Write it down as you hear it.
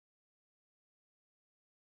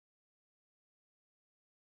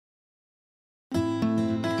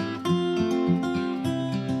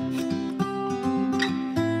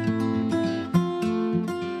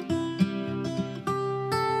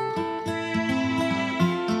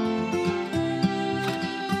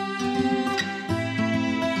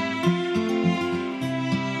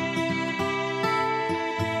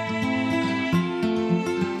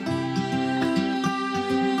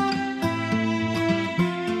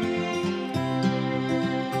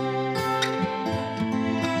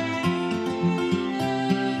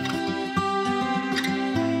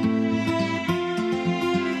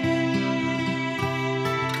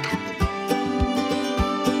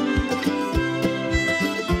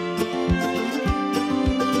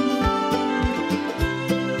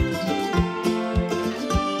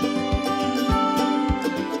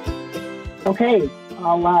Okay,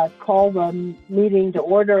 I'll call the meeting to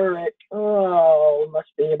order at, must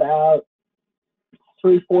be about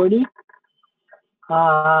 3:40.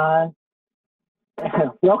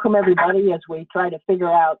 Welcome everybody as we try to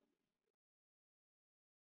figure out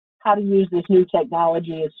how to use this new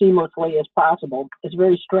technology as seamlessly as possible. It's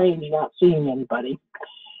very strange not seeing anybody.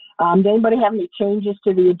 Does anybody have any changes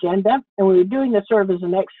to the agenda? And we were doing this sort of as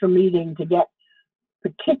an extra meeting to get,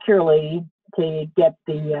 particularly to get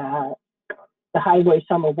the highway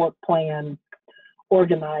summer work plan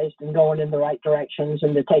organized and going in the right directions,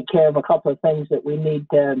 and to take care of a couple of things that we need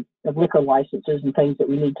to, of liquor licenses and things that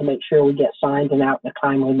we need to make sure we get signed and out in a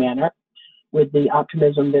timely manner, with the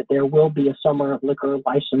optimism that there will be a summer of liquor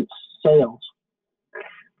license sales.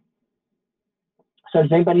 So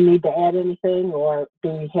does anybody need to add anything, or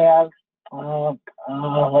do we have,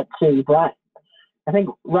 let's see, Brian. I think,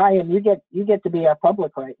 Ryan, you get to be our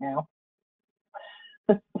public right now.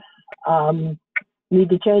 Need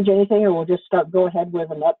to change anything, or we'll just go ahead with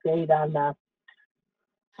an update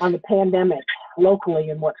on the pandemic locally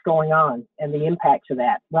and what's going on and the impacts of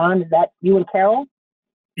that. Ron, is that you and Carol?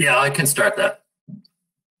 Yeah, I can start that.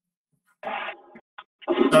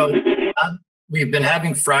 So we've been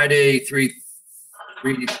having Friday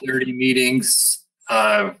 3:30 meetings,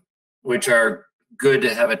 which are good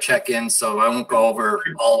to have a check-in, so I won't go over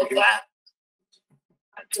all of that.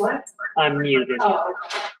 What? I'm muted. Oh.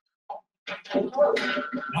 No,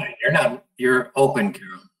 you're not. You're open,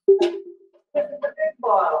 Carol.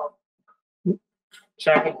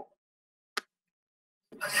 Second.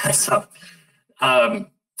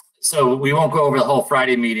 So we won't go over the whole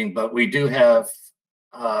Friday meeting, but we do have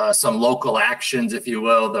some local actions, if you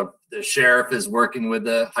will. The sheriff is working with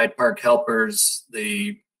the Hyde Park helpers.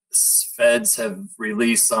 The feds have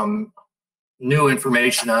released some new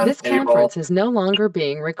information on this payroll. Conference is no longer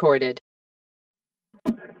being recorded.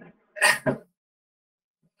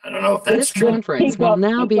 I don't know if that's this true. Conference will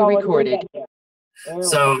now be recorded.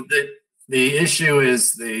 So the issue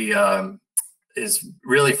is is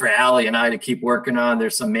really for Allie and I to keep working on.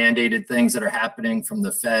 There's some mandated things that are happening from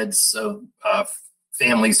the feds. So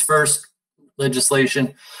Families First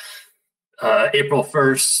legislation, April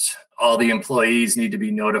 1st, all the employees need to be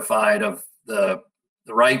notified of the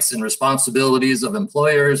rights and responsibilities of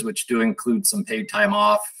employers, which do include some paid time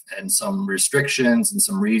off and some restrictions and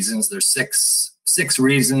some reasons. There's six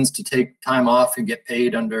reasons to take time off and get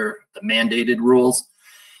paid under the mandated rules.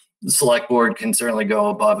 The select board can certainly go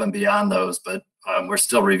above and beyond those, but we're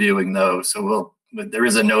still reviewing those. So there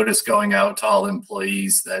is a notice going out to all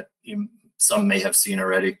employees that some may have seen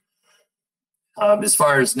already. As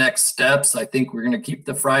far as next steps, I think we're going to keep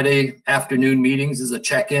the Friday afternoon meetings as a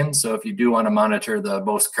check-in. So if you do want to monitor the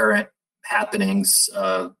most current happenings,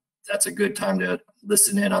 that's a good time to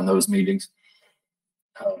listen in on those meetings.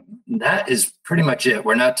 That is pretty much it.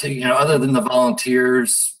 We're not taking, other than the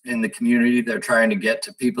volunteers in the community, they're trying to get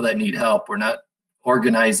to people that need help. We're not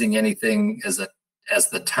organizing anything as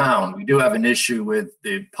the town. We do have an issue with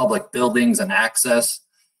the public buildings and access.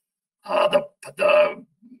 The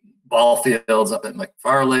ball fields up at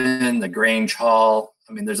McFarland, the Grange Hall.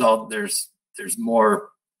 I mean, there's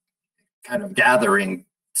more kind of gathering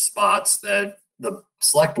spots that the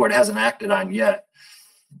select board hasn't acted on yet.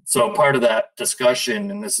 So part of that discussion,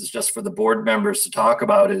 and this is just for the board members to talk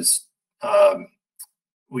about, is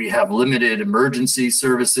we have limited emergency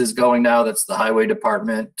services going now. That's the highway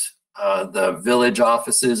department. The village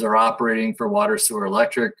offices are operating for water, sewer,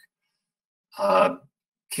 electric.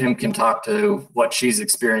 Kim can talk to what she's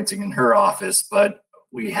experiencing in her office, but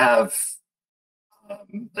we have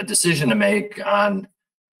a decision to make on,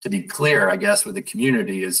 to be clear, I guess, with the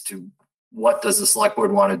community as to what does the select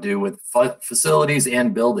board want to do with facilities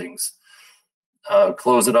and buildings.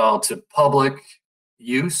 Close it all to public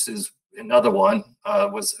use is another one,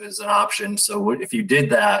 is an option. So if you did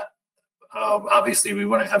that, obviously we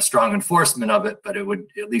wouldn't have strong enforcement of it, but it would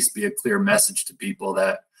at least be a clear message to people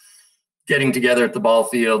that getting together at the ball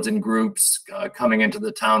fields in groups, coming into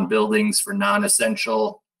the town buildings for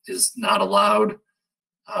non-essential is not allowed,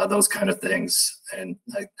 those kind of things. And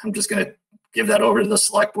I'm just going to give that over to the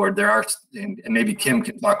select board. There are, and maybe Kim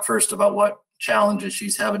can talk first about what challenges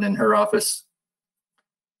she's having in her office.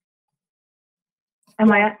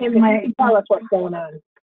 Tell us what's going on.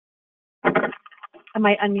 Am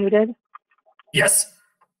I unmuted? Yes.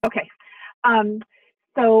 Okay.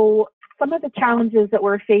 So some of the challenges that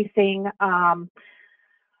we're facing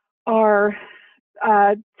are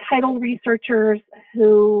title researchers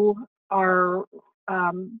who are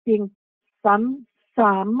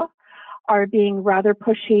some are being rather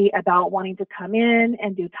pushy about wanting to come in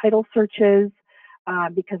and do title searches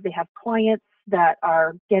because they have clients that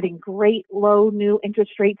are getting great low new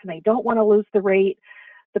interest rates and they don't want to lose the rate.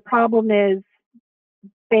 The problem is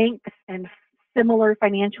banks and similar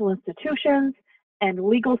financial institutions and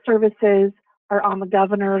legal services are on the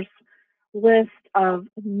governor's list of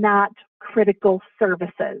not critical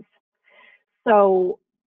services. So,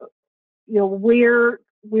 you know, we're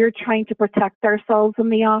trying to protect ourselves in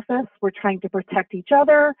the office. We're trying to protect each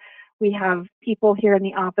other. We have people here in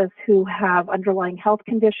the office who have underlying health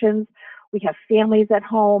conditions. We have families at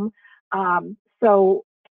home. So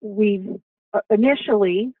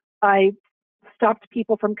initially, I stopped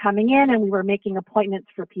people from coming in and we were making appointments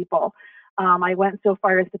for people. I went so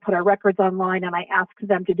far as to put our records online, and I asked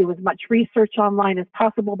them to do as much research online as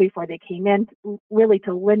possible before they came in, really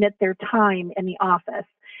to limit their time in the office,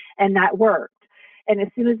 and that worked. And as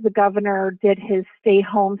soon as the governor did his stay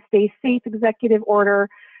home, stay safe executive order,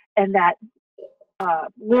 and that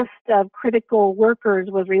list of critical workers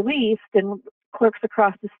was released, and clerks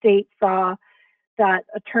across the state saw that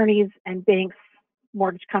attorneys and banks,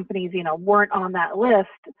 mortgage companies, you know, weren't on that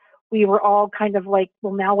list, we were all kind of like,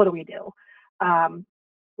 well, now what do we do?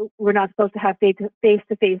 We're not supposed to have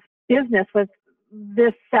face-to-face business with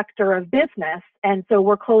this sector of business, and so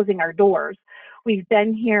we're closing our doors. We've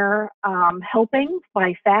been here helping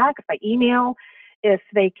by fax, by email. If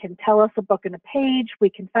they can tell us a book and a page, we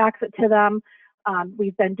can fax it to them.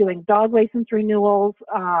 We've been doing dog license renewals,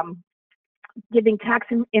 giving tax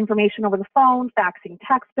information over the phone, faxing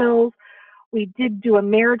tax bills. We did do a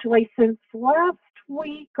marriage license last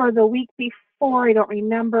week or the week before, I don't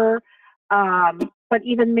remember. But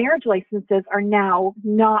even marriage licenses are now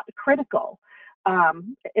not critical.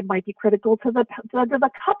 It might be critical to the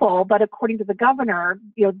couple, but according to the governor,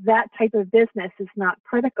 you know, that type of business is not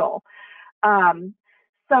critical.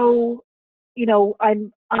 So, you know,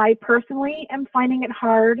 I personally am finding it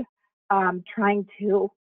hard, trying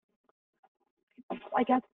to, I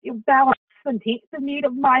guess, balance the need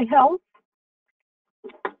of my health.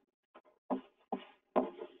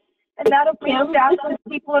 And that of the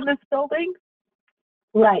people in this building.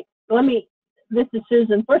 Right. This is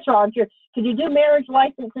Susan. First of all, can you do marriage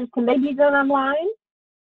licenses? Can they be done online?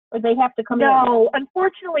 Or they have to come in? No,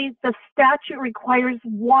 unfortunately, the statute requires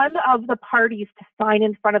one of the parties to sign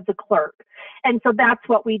in front of the clerk. And so that's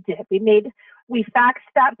what we did. We faxed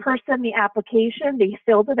that person the application, they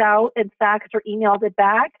filled it out and faxed or emailed it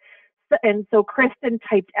back. And so Kristen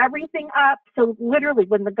typed everything up. So literally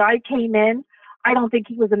when the guy came in, I don't think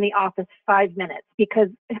he was in the office 5 minutes because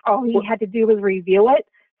all he had to do was review it,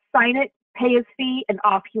 sign it, pay his fee, and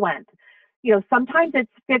off he went. You know, sometimes it's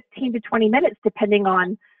 15 to 20 minutes depending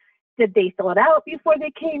on, did they fill it out before they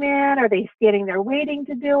came in? Are they standing there waiting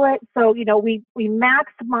to do it? So, you know, we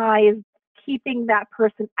maximize keeping that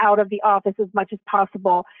person out of the office as much as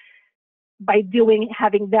possible by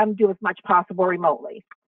having them do as much possible remotely.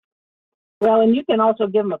 Well, and you can also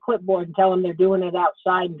give them a clipboard and tell them they're doing it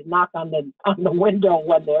outside and knock on the window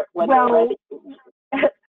when they're ready.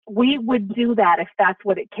 We would do that if that's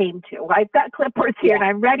what it came to. I've got clipboards here, and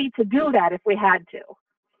I'm ready to do that if we had to.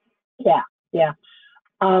 Yeah.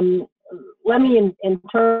 Let me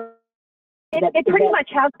interpret. It pretty much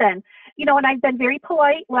has been, you know, and I've been very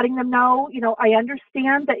polite, letting them know, you know, I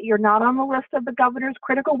understand that you're not on the list of the governor's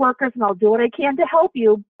critical workers, and I'll do what I can to help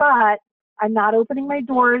you, but I'm not opening my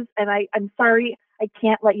doors, and I'm sorry, I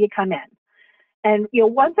can't let you come in. And, you know,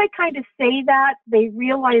 once I kind of say that, they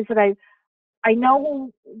realize that I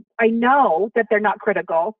know that they're not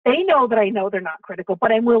critical. They know that I know they're not critical,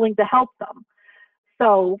 but I'm willing to help them.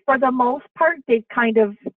 So for the most part, they've kind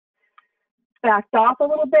of backed off a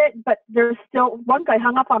little bit, but there's still, one guy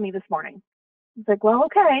hung up on me this morning. He's like, well,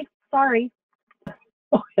 okay, sorry.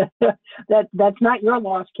 That's not your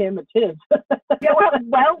loss, Kim, it's his. Yeah, well,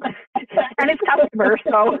 and his customer,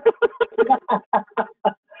 so.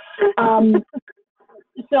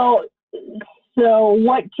 So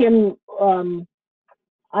what Kim,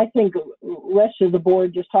 I think rest of the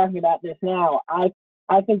board just talking about this now, I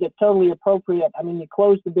think it's totally appropriate. I mean, you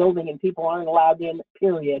close the building and people aren't allowed in,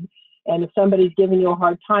 period. And if somebody's giving you a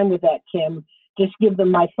hard time with that, Kim, just give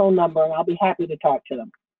them my phone number and I'll be happy to talk to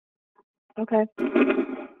them. Okay.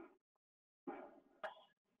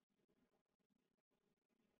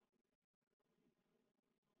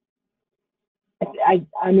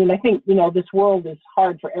 I mean, I think, you know, this world is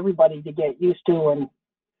hard for everybody to get used to, and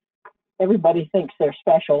everybody thinks they're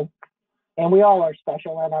special, and we all are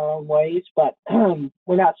special in our own ways, but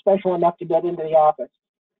we're not special enough to get into the office.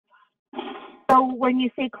 So when you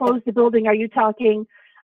say close the building, are you talking,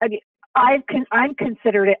 I mean, I'm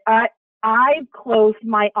considered it, I've closed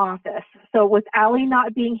my office. So with Allie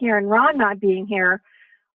not being here and Ron not being here,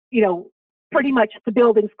 you know, pretty much the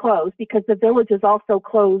building's closed because the village has also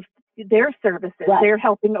closed their services. Right. They're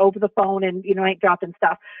helping over the phone and, night drop and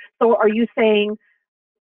stuff. So are you saying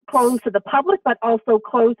closed to the public, but also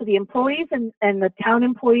closed to the employees, and the town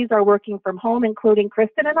employees are working from home, including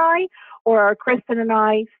Kristen and I, or are Kristen and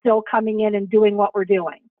I still coming in and doing what we're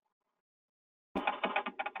doing?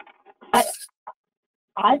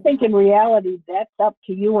 I think in reality, that's up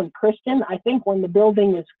to you and Kristen. I think when the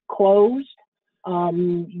building is closed,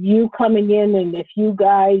 you coming in, and if you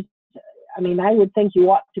guys, I would think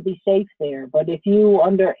you ought to be safe there. But if you,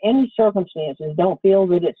 under any circumstances, don't feel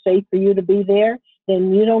that it's safe for you to be there,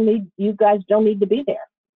 then you guys don't need to be there.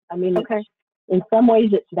 Okay. In some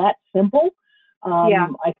ways, it's that simple. Yeah.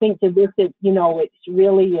 I think that this is, it's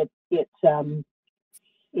really,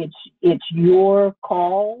 it's your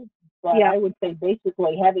call. But Yeah. I would say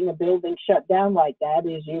basically having a building shut down like that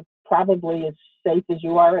is you're probably as safe as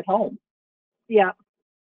you are at home. Yeah.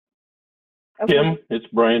 Okay. Kim, it's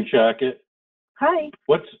Brian Shackett. Hi.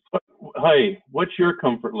 What's your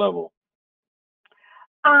comfort level?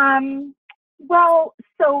 Well,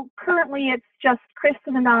 so currently it's just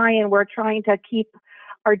Kristen and I, and we're trying to keep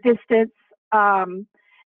our distance. And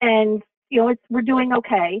we're doing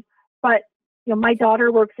okay. But my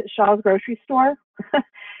daughter works at Shaw's grocery store.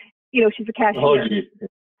 She's a cashier. Oh, gee.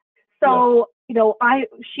 So,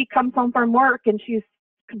 she comes home from work and she's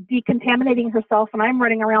decontaminating herself, and I'm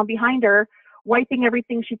running around behind her, wiping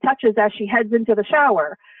everything she touches as she heads into the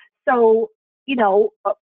shower. So,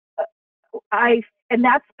 and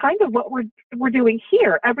that's kind of what we're doing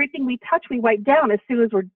here. Everything we touch, we wipe down as soon as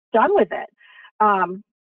we're done with it.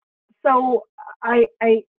 So I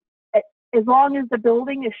as long as the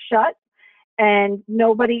building is shut and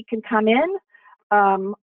nobody can come in,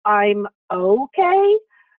 I'm okay.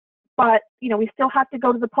 But, we still have to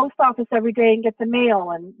go to the post office every day and get the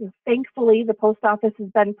mail. And thankfully, the post office has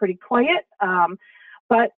been pretty quiet.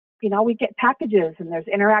 But, we get packages and there's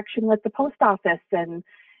interaction with the post office. And,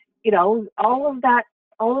 all of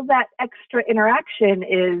that extra interaction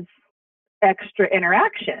is extra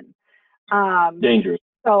interaction. Dangerous.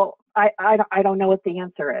 So I don't know what the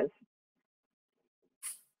answer is.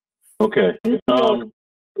 Okay.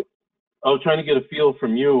 I was trying to get a feel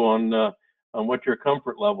from you on what your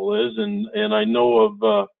comfort level is, and I know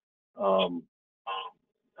of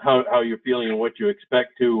how you're feeling and what you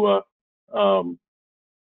expect to from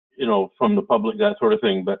the public, that sort of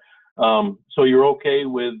thing. But so you're okay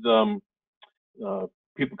with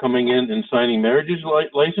people coming in and signing marriages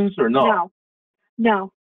license or no?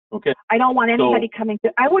 No. Okay. I don't want anybody coming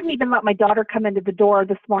to. I wouldn't even let my daughter come into the door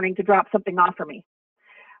this morning to drop something off for me.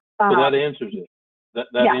 So that answers it. That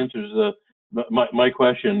Yeah. answers my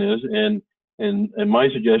question is, and my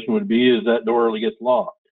suggestion would be is that door gets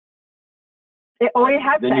locked. It already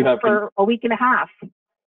has Then been for a week and a half.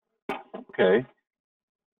 Okay.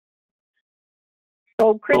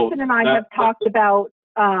 So Kristen and I have talked about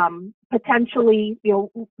potentially,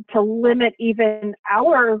 to limit even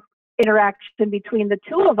our interaction between the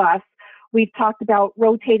two of us. We've talked about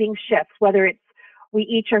rotating shifts, whether it's we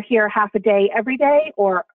each are here half a day every day,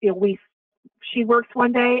 or she works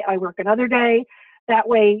one day, I work another day. That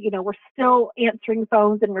way, we're still answering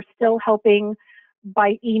phones and we're still helping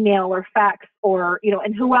by email or fax, or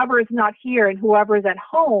and whoever is not here and whoever is at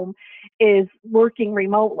home is working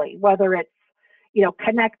remotely, whether it's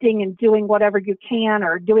connecting and doing whatever you can,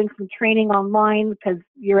 or doing some training online because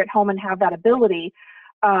you're at home and have that ability.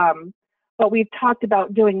 But we've talked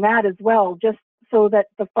about doing that as well, just so that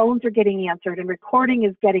the phones are getting answered and recording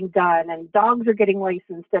is getting done and dogs are getting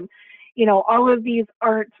licensed. And, all of these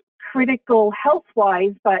aren't critical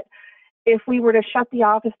health-wise, but if we were to shut the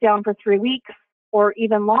office down for 3 weeks or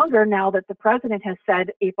even longer, now that the president has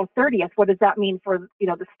said April 30th, what does that mean for,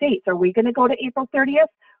 the states? Are we going to go to April 30th?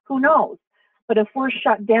 Who knows? But if we're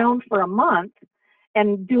shut down for a month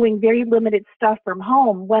and doing very limited stuff from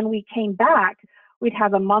home, when we came back, we'd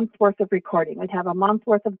have a month's worth of recording. We'd have a month's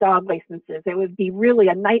worth of dog licenses. It would be really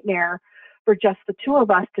a nightmare for just the two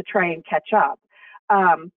of us to try and catch up.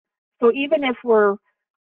 So even if we're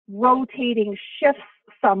rotating shifts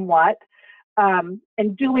somewhat and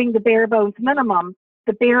doing the bare bones minimum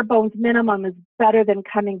is better than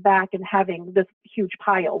coming back and having this huge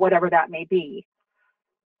pile, whatever that may be.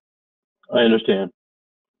 I understand.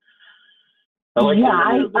 I like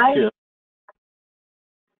the shift.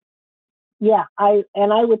 Yeah, I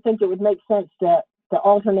would think it would make sense to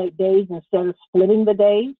alternate days instead of splitting the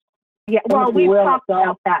days. Yeah, well, we've talked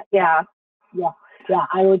about that. Yeah.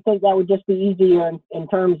 I would think that would just be easier in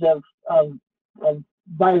terms of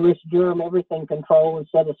virus, germ, everything control,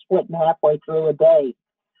 instead of splitting halfway through a day.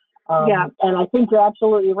 Yeah. And I think you're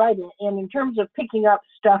absolutely right. And in terms of picking up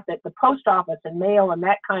stuff at the post office and mail and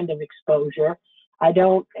that kind of exposure, I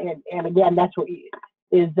don't, and again, that's what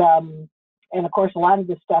is, and of course, a lot of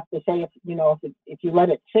the stuff they say, if you let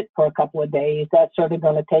it sit for a couple of days, that's sort of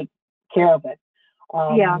going to take care of it.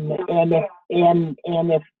 And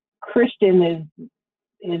if Kristen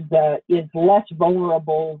is less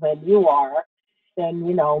vulnerable than you are, then,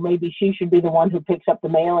 maybe she should be the one who picks up the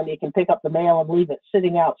mail, and you can pick up the mail and leave it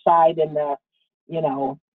sitting outside in the,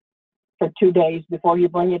 for 2 days before you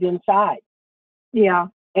bring it inside. Yeah.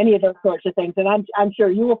 Any of those sorts of things. And I'm sure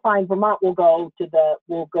you will find Vermont will go to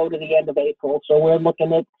the end of April. So we're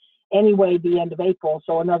looking at anyway the end of April.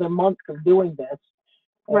 So another month of doing this.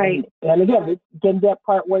 Right. And again, you can get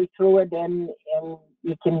partway through it, and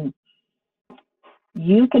you can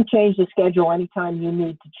change the schedule anytime you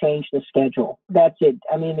need to change the schedule. That's it.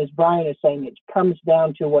 I mean, as Brian is saying, it comes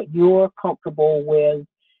down to what you're comfortable with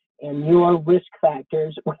and your risk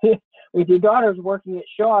factors. If your daughter's working at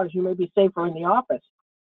Shaw's, you may be safer in the office.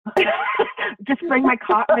 Just bring my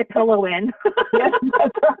cot and my pillow in. Yes,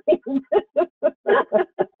 that's right.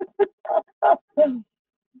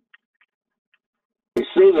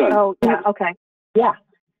 Susan. Oh, yeah, okay. Yeah.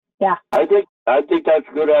 I think that's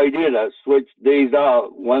a good idea to switch days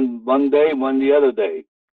out, one day, one the other day.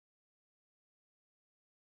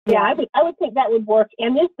 Yeah, I would think that would work.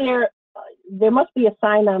 And is there must be a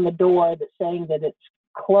sign on the door that's saying that it's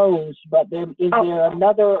closed, but there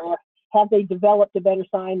another, or have they developed a better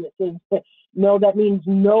sign that says that no, that means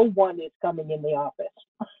no one is coming in the office?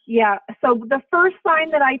 Yeah, so the first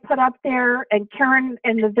sign that I put up there, and Karen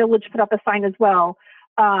in the village put up a sign as well,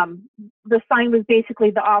 the sign was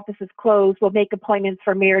basically the office is closed, we'll make appointments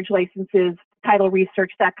for marriage licenses, title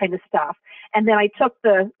research, that kind of stuff. And then I took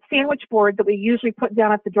the sandwich board that we usually put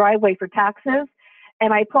down at the driveway for taxes,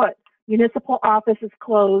 and I put municipal office is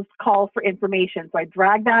closed, call for information. So I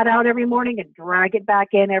drag that out every morning and drag it back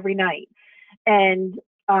in every night. And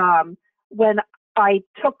when I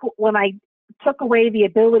took away the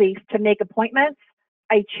ability to make appointments,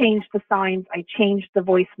 I changed the signs, I changed the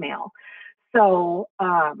voicemail. So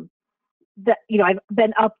that, I've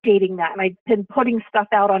been updating that, and I've been putting stuff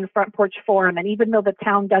out on Front Porch Forum. And even though the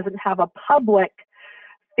town doesn't have a public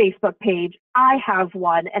Facebook page, I have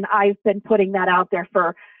one, and I've been putting that out there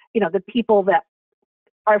for the people that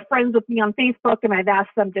are friends with me on Facebook, and I've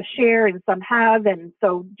asked them to share, and some have. And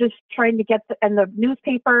so just trying to get and the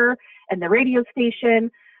newspaper and the radio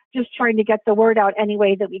station, just trying to get the word out any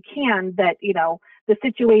way that we can that, the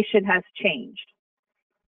situation has changed.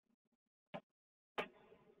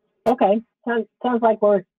 Okay. Sounds like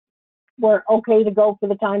we're okay to go for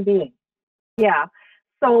the time being. Yeah.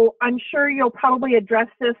 So I'm sure you'll probably address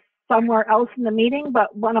this somewhere else in the meeting,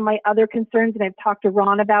 but one of my other concerns, and I've talked to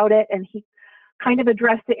Ron about it, and he kind of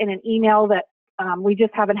addressed it in an email that we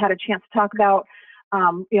just haven't had a chance to talk about.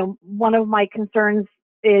 One of my concerns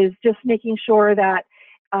is just making sure that,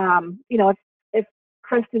 if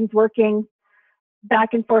Kristen's working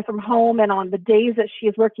back and forth from home, and on the days that she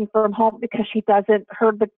is working from home, because she doesn't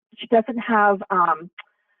have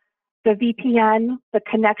the VPN, the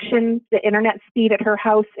connection, the internet speed at her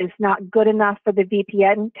house is not good enough for the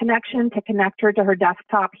VPN connection to connect her to her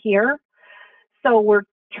desktop here. So we're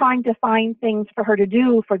trying to find things for her to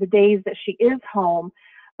do for the days that she is home.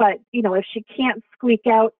 But, if she can't squeak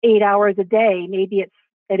out 8 hours a day, maybe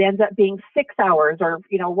it ends up being 6 hours, or,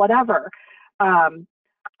 whatever.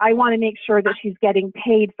 I want to make sure that she's getting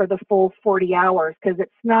paid for the full 40 hours, because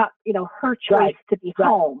it's not, her choice to be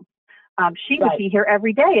home. She would be here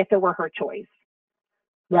every day if it were her choice.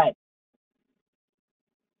 Right.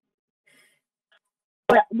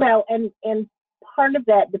 Well, and part of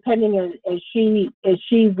that, depending as she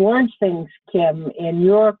learns things, Kim, in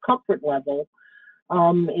your comfort level,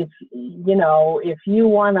 if you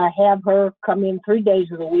want to have her come in 3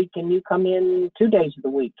 days of the week and you come in 2 days of the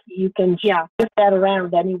week, you can shift that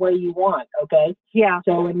around any way you want. Okay. Yeah.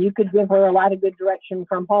 So, and you could give her a lot of good direction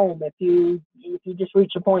from home if you just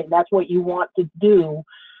reach a point and that's what you want to do.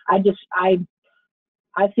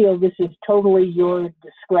 I feel this is totally your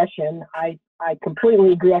discretion. I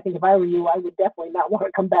completely agree. I think if I were you, I would definitely not want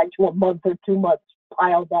to come back to a month or 2 months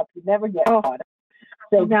piled up. You never get caught up.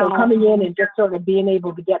 So coming in and just sort of being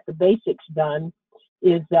able to get the basics done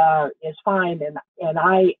is fine. And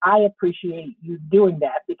I appreciate you doing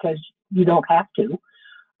that, because you don't have to.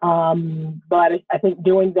 But I think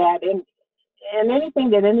doing that and anything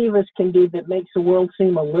that any of us can do that makes the world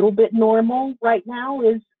seem a little bit normal right now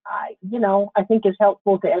is, I think is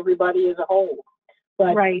helpful to everybody as a whole.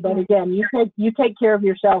 But again, you take care of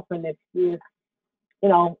yourself, and if you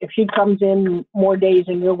know, if she comes in more days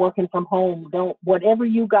and you're working from home, whatever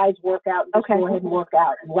you guys work out, just go ahead and work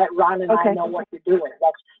out and let Ron and I know what you're doing.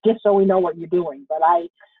 That's just so we know what you're doing. But I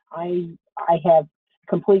have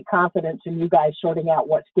complete confidence in you guys sorting out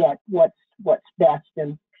what's best.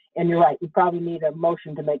 And you're right, we probably need a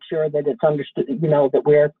motion to make sure that it's understood, you know, that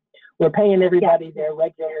we're paying everybody their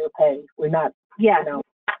regular pay. We're not, you know.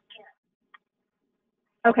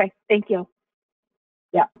 Okay, thank you.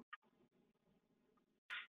 Yeah.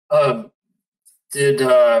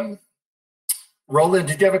 Roland,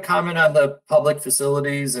 did you have a comment on the public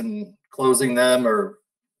facilities and closing them, or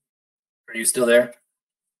are you still there?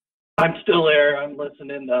 I'm still there. I'm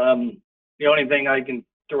listening. The only thing I can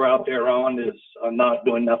throw out there on is I'm not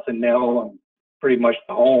doing nothing now. I'm pretty much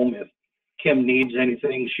at home. If Kim needs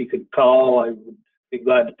anything, she could call. I would be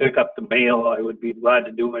glad to pick up the mail. I would be glad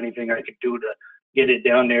to do anything I could do to get it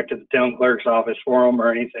down there to the town clerk's office for them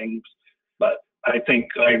or anything. But I think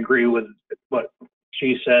I agree with what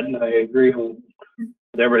she said, and I agree with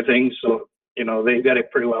everything. So, you know, they've got it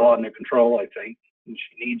pretty well under control, I think. If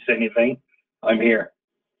she needs anything, I'm here.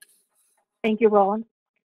 Thank you, Roland.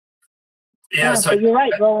 Yeah, so you're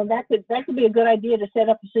right, Roland. That could be a good idea to set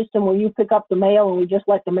up a system where you pick up the mail and we just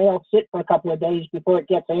let the mail sit for a couple of days before it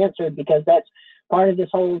gets answered, because that's part of this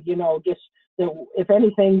whole, you know, just if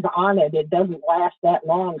anything's on it, it doesn't last that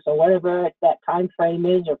long. So whatever that time frame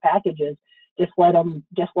is or packages, just let them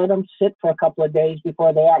sit for a couple of days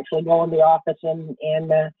before they actually go in the office and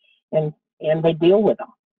they deal with them.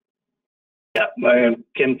 Yeah,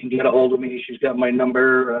 Kim can get a hold of me. She's got my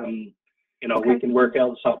number. You know, we can work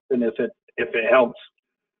out something if it helps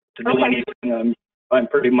to do anything. I'm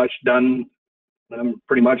pretty much done. I'm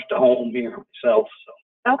pretty much to home here myself.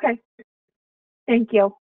 So. Okay. Thank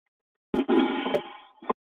you.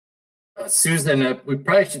 Susan, we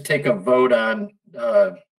probably should take a vote on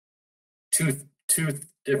two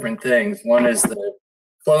different things. One is the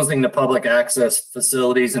closing the public access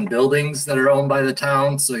facilities and buildings that are owned by the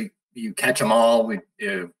town. So you catch them all,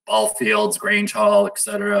 ball fields, Grange Hall,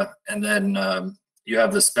 etc. And then you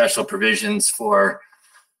have the special provisions for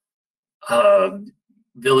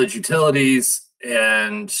village utilities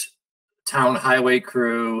and town highway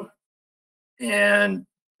crew and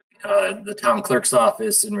the town clerk's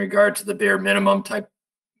office in regard to the bare minimum type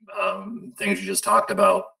things you just talked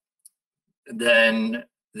about. Then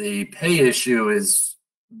the pay issue is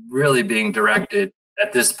really being directed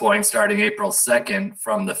at this point, starting April 2nd,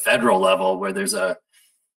 from the federal level, where there's a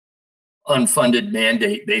unfunded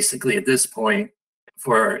mandate basically at this point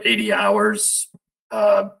for 80 hours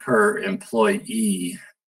per employee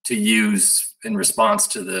to use in response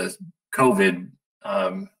to the COVID.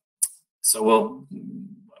 So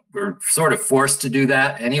we're sort of forced to do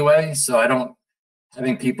that anyway. So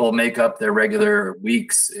having people make up their regular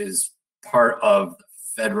weeks is part of the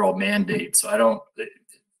federal mandate. So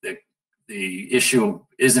the issue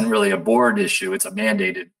isn't really a board issue, it's a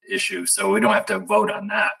mandated issue. So we don't have to vote on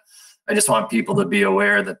that. I just want people to be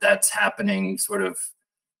aware that that's happening sort of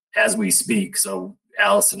as we speak. So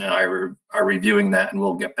Allison and I are reviewing that, and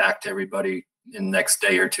we'll get back to everybody in the next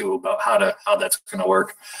day or two about how that's going to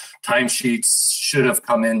work. Timesheets should have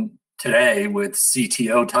come in today with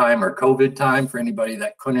CTO time or COVID time for anybody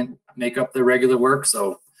that couldn't make up their regular work.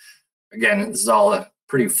 So again, this is all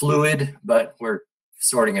pretty fluid, but we're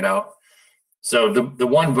sorting it out. So the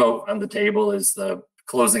one vote on the table is the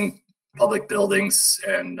closing public buildings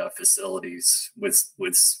and facilities with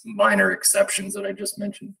minor exceptions that I just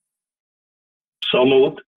mentioned. So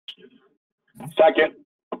moved. Second.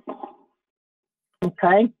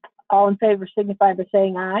 Okay. All in favor signify by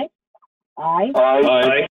saying aye. Aye.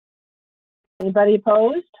 Aye. Anybody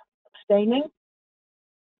opposed? Abstaining?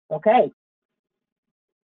 Okay.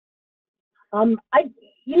 I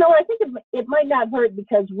think it might not hurt,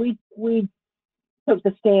 because we took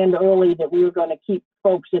the stand early that we were going to keep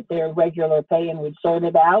folks at their regular pay and we'd sort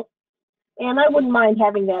it out. And I wouldn't mind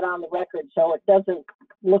having that on the record, so it doesn't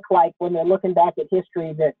look like when they're looking back at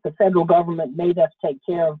history that the federal government made us take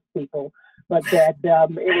care of people, but that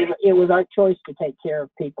it was our choice to take care of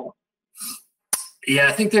people. Yeah,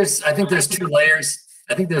 I think there's 2 layers.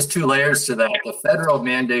 I think there's 2 layers to that. The federal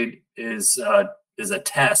mandate is a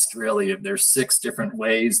test, really. There's 6 different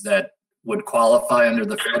ways that would qualify under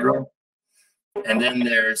the federal. And then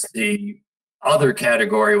there's the other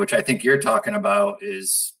category, which I think you're talking about,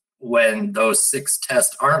 is when those 6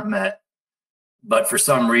 tests aren't met, but for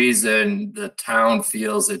some reason the town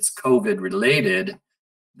feels it's COVID related,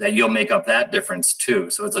 that you'll make up that difference too.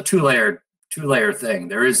 So it's a two layer thing.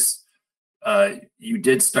 There is, you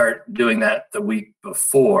did start doing that the week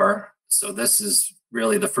before. So this is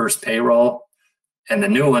really the first payroll. and the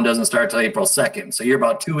new one doesn't start till April 2nd. So you're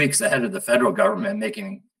about 2 weeks ahead of the federal government,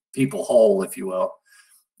 making people whole, if you will.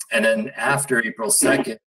 And then after April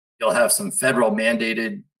 2nd, you'll have some federal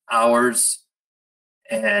mandated hours,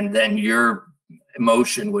 and then your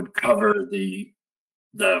motion would cover the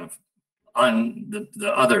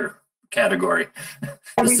other category.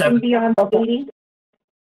 Everything beyond 80?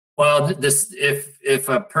 Well, if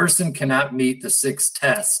a person cannot meet the 6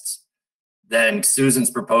 tests, then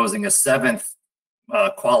Susan's proposing a 7th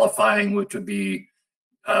qualifying, which would be,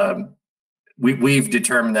 we've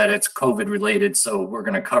determined that it's COVID related, so we're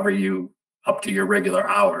going to cover you up to your regular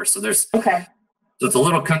hours. So there's, okay. So it's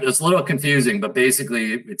a little confusing, but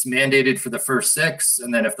basically it's mandated for the first 6,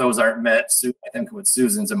 and then if those aren't met, I think what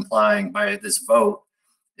Susan's implying by this vote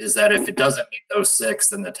is that if it doesn't meet those 6,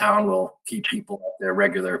 then the town will keep people at their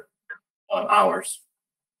regular hours.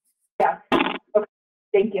 Yeah. Okay.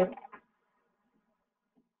 Thank you.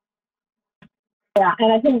 Yeah,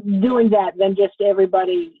 and I think doing that, then just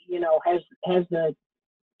everybody, has the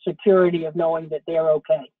security of knowing that they're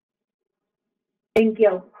okay. Thank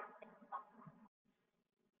you.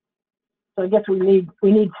 So I guess we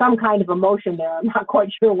need some kind of a motion there. I'm not quite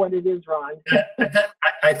sure what it is, Ron.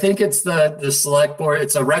 I think it's the select board.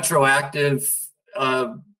 It's a retroactive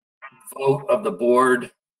vote of the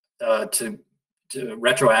board to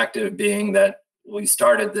retroactive, being that we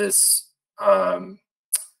started this on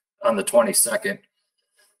the 22nd.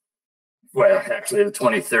 Well, actually the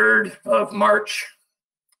 23rd of March,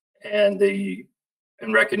 and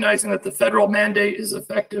recognizing that the federal mandate is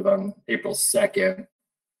effective on April 2nd.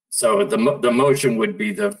 So the motion would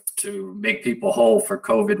be to make people whole for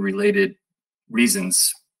COVID-related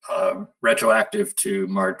reasons, retroactive to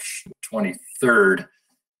March 23rd,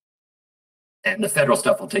 and the federal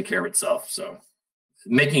stuff will take care of itself. So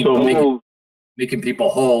making people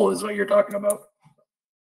whole is what you're talking about.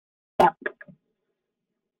 Yeah.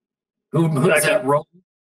 Who's that?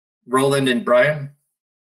 Roland and Brian?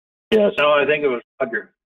 Yes. No, I think it was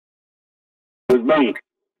Roger. It was me.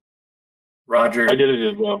 Roger. I did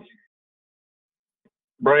it as well.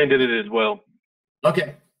 Brian did it as well.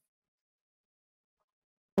 Okay.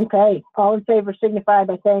 Okay. All in favor signify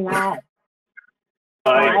by saying aye.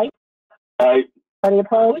 Aye. Aye. Any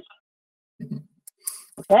opposed?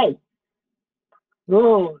 Okay.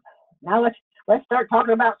 Good. Now let's start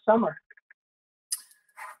talking about summer.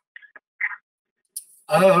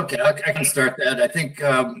 Oh, okay. I can start that. I think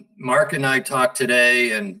Mark and I talked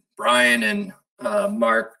today, and Brian and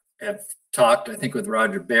Mark have talked, I think, with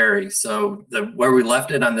Roger Berry. So where we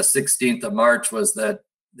left it on the 16th of March was that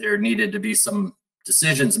there needed to be some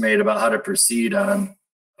decisions made about how to proceed on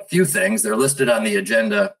a few things. They're listed on the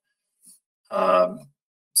agenda: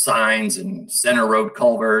 signs and Center Road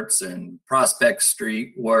culverts and Prospect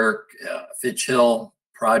Street work, Fitch Hill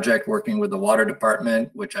project, working with the water department,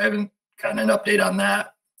 which I haven't gotten an update on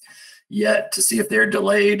that yet to see if they're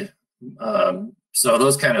delayed. So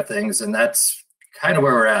those kind of things, and that's kind of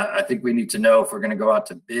where we're at. I think we need to know if we're going to go out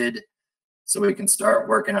to bid so we can start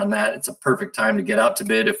working on that. It's a perfect time to get out to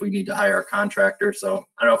bid if we need to hire a contractor. So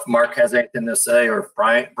I don't know if Mark has anything to say, or if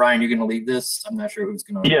Brian, you're going to lead this. I'm not sure who's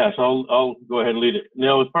going to. Yes, I'll go ahead and lead it.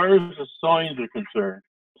 Now, as far as the signs are concerned,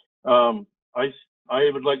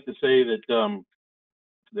 I would like to say that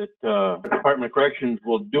Department of Corrections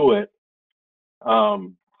will do it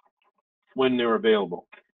when they're available.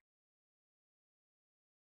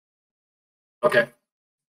 Okay.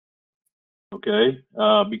 Okay,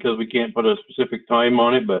 because we can't put a specific time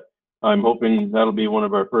on it, but I'm hoping that'll be one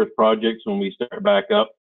of our first projects when we start back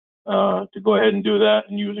up, to go ahead and do that,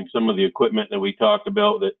 and using some of the equipment that we talked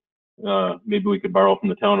about that maybe we could borrow from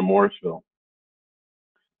the town of Morrisville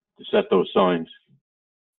to set those signs.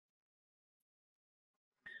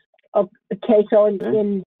 Okay, so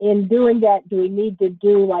in doing that, do we need to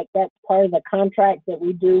do, like, that's part of the contract that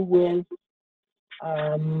we do with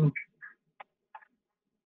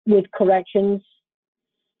corrections?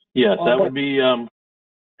 Yes, that would be the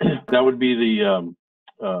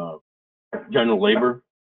general labor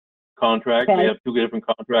contract. Okay. We have 2 different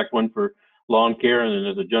contracts, one for lawn care, and then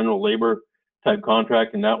there's a general labor type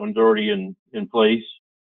contract, and that one's already in place.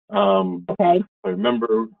 Okay. I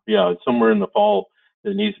remember, yeah, it's somewhere in the fall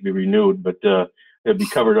that needs to be renewed, but it'll be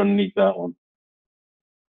covered underneath that one.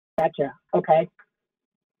 Gotcha. Okay.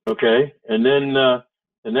 Okay, and then the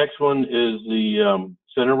next one is the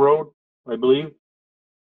Center Road, I believe.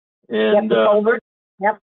 And yep, the culvert.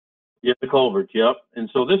 Yep. Yeah, the culvert. Yep. And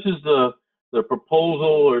so this is the proposal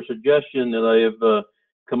or suggestion that I have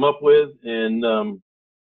come up with, and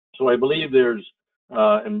so I believe there's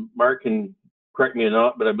and Mark can correct me or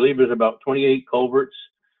not, but I believe there's about 28 culverts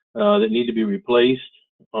that need to be replaced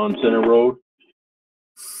on Center Road.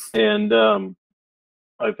 And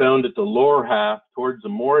I found that the lower half towards the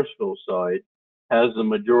Morrisville side has the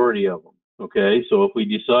majority of them. Okay, so if we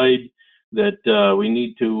decide that we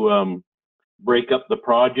need to break up the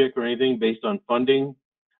project or anything based on funding,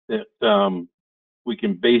 that we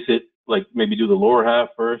can base it, like maybe do the lower half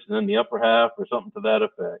first and then the upper half or something to that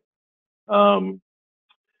effect.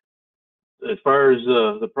 As far as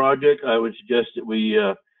the project, I would suggest that we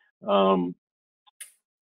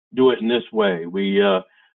do it in this way. We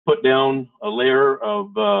put down a layer of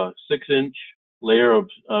 6-inch layer of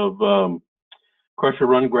crusher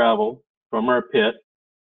run gravel from our pit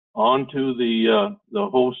onto the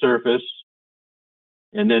whole surface,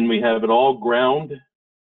 and then we have it all ground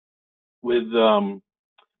with a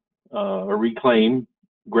reclaim,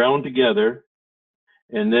 ground together,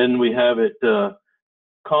 and then we have it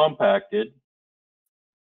compacted.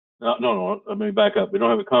 No, let me back up. We don't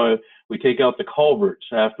have it compacted. We take out the culverts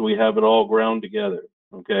after we have it all ground together.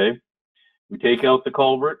 Okay, we take out the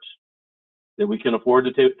culverts that we can afford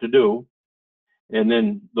to do, and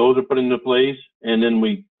then those are put into place, and then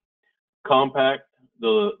we compact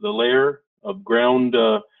the layer of ground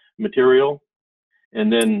material,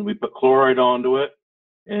 and then we put chloride onto it,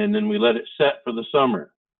 and then we let it set for the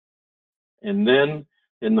summer. And then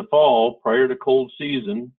in the fall, prior to cold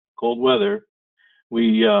weather,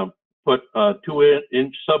 we put a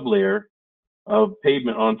 2-inch sublayer of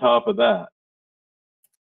pavement on top of that.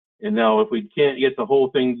 And now if we can't get the whole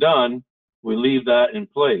thing done, we leave that in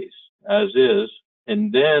place as is,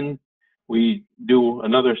 and then we do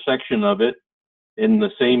another section of it in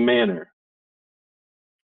the same manner.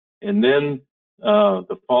 And then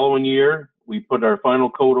the following year, we put our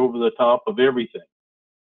final coat over the top of everything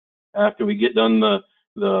after we get done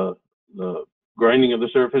the grinding of the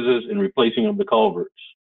surfaces and replacing of the culverts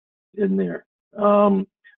in there.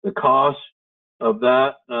 The cost of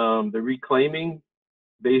that, the reclaiming,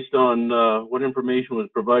 based on what information was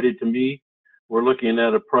provided to me, we're looking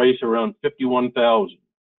at a price around $51,000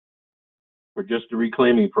 for just the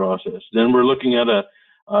reclaiming process. Then we're looking at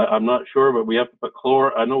I'm not sure, but we have to put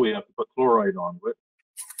I know we have to put chloride onto it.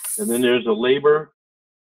 And then there's a labor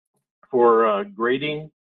for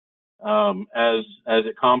grading. As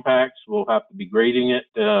it compacts, we'll have to be grading it.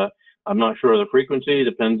 I'm not sure of the frequency. It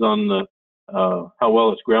depends on how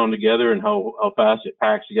well it's ground together and how fast it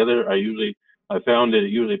packs together. I found that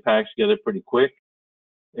it usually packs together pretty quick.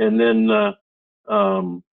 And then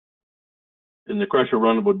the crusher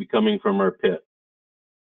run would be coming from our pit.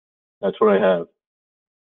 That's what I have.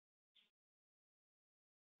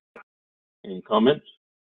 Any comments?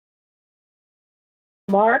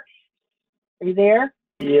 Mark, are you there?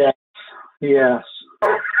 Yes.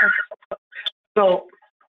 So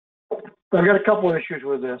I've got a couple of issues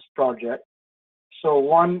with this project. So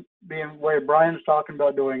one being the way Brian's talking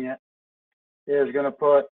about doing it is going to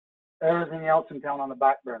put everything else in town on the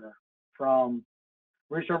back burner, from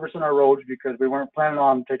resurfacing our roads, because we weren't planning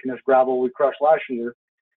on taking this gravel we crushed last year,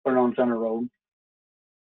 put it on Center Road.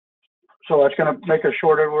 So that's going to make us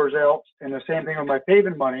short everywhere else. And the same thing with my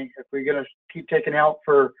paving money. If we're going to keep taking out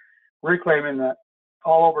for reclaiming, that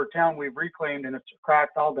all over town we've reclaimed and it's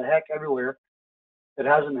cracked all the heck everywhere. It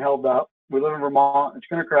hasn't held up. We live in Vermont. It's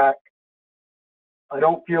going to crack. I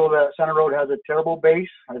don't feel that Center Road has a terrible base.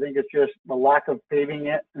 I think it's just the lack of paving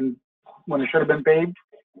it and when it should have been paved.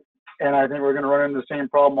 And I think we're going to run into the same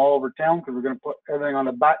problem all over town because we're going to put everything on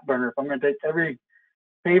the back burner. If I'm going to take every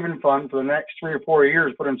paving fund for the next 3 or 4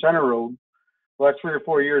 years, put in Center Road, well, that's 3 or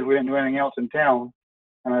 4 years we didn't do anything else in town.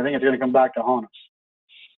 And I think it's going to come back to haunt us.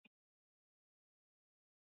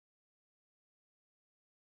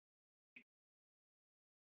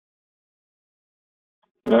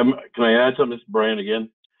 Can I add something? This is Brian again.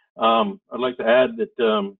 I'd like to add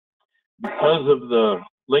that because of the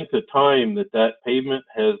length of time that pavement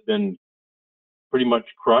has been pretty much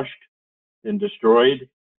crushed and destroyed,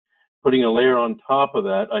 putting a layer on top of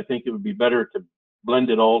that, I think it would be better to blend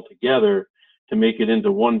it all together to make it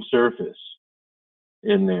into one surface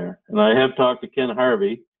in there. And I have talked to Ken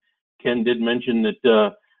Harvey. Ken did mention that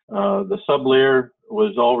the sublayer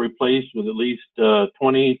was all replaced with at least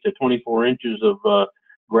 20 to 24 inches of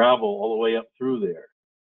gravel all the way up through there.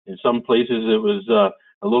 In some places it was a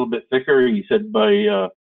little bit thicker. He said by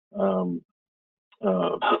Howard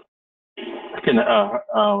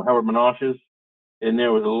Menashe's in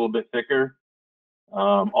there was a little bit thicker.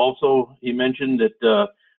 Also, he mentioned that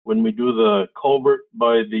when we do the culvert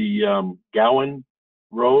by the Gowan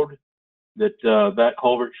Road, that that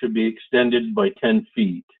culvert should be extended by 10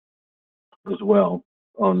 feet as well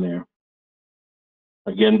on there.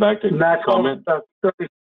 Again, back to comment.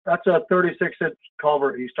 That's a 36-inch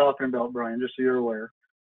culvert he's talking about, Brian, just so you're aware.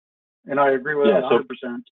 and I agree with that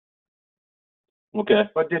 100%. Okay.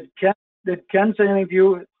 But did Ken say anything to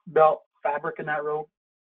you about fabric in that road?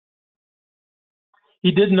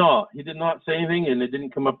 He did not. He did not say anything, and it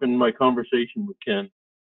didn't come up in my conversation with Ken.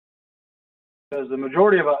 Because the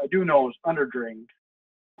majority of it I do know is under drained,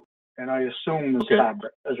 and I assume is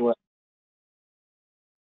fabric as well.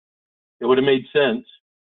 It would have made sense.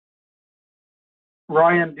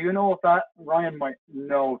 Ryan, do you know if that, Ryan might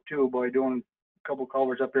know too by doing a couple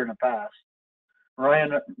culverts up here in the past.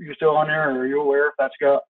 Ryan, you still on there, or are you aware if that's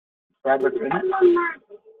got fabric in it?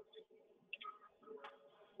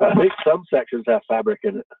 I think some sections have fabric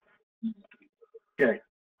in it. Okay.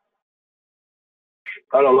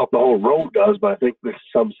 I don't know if the whole road does, but I think there's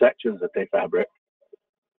some sections that they fabric.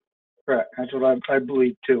 Correct. That's what I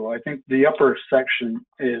believe too. I think the upper section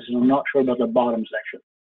is, and I'm not sure about the bottom section.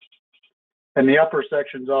 And the upper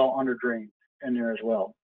section's all under drain in there as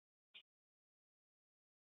well.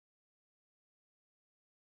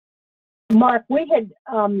 Mark, we had,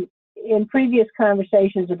 in previous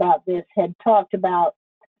conversations about this, had talked about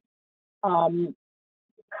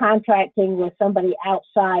contracting with somebody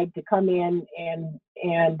outside to come in and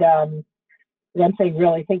I'm saying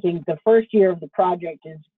really thinking the first year of the project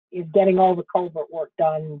is getting all the culvert work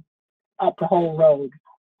done up the whole road,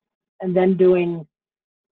 and then doing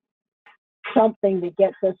something that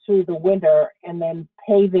gets us through the winter, and then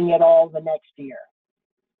paving it all the next year.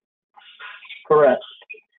 Correct.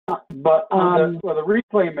 But the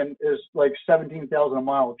reclaiming is like 17,000 a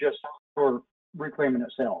mile just for reclaiming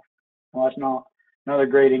itself. Well, that's not another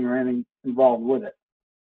grading or anything involved with it.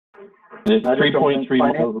 It's 3.3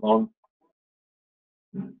 miles long.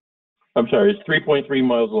 I'm sorry, it's 3.3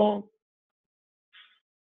 miles long.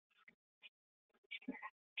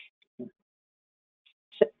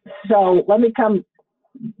 So let me come,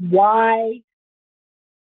 why,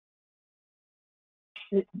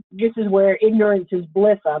 this is where ignorance is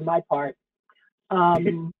bliss on my part.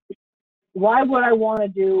 Why would I want to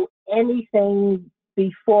do anything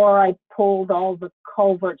before I pulled all the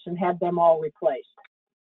culverts and had them all replaced?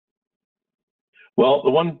 Well,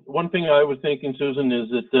 the one thing I was thinking, Susan, is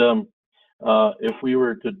that if we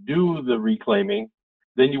were to do the reclaiming,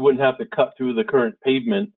 then you wouldn't have to cut through the current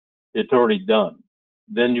pavement. It's already done.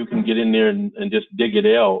 Then you can get in there and just dig it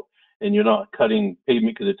out, and you're not cutting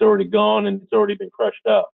pavement because it's already gone and it's already been crushed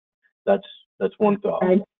up. That's one thought.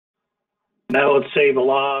 Right. That would save a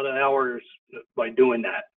lot of hours by doing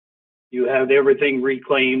that. You have everything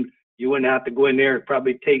reclaimed. You wouldn't have to go in there. It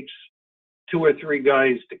probably takes 2 or 3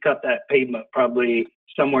 guys to cut that pavement, probably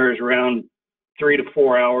somewhere around 3 to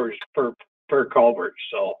 4 hours per culvert.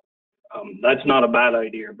 So that's not a bad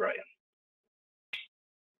idea, Brian.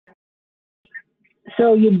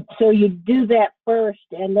 So you do that first,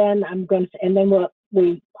 and then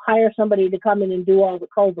we hire somebody to come in and do all the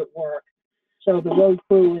culvert work. So the road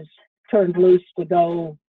crew is turned loose to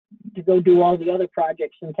go do all the other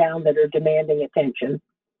projects in town that are demanding attention.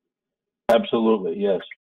 Absolutely, yes.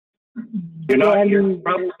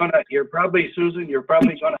 You're probably Susan, you're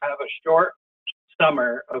probably gonna have a short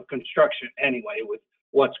summer of construction anyway with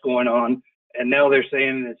what's going on. And now they're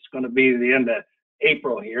saying it's gonna be the end of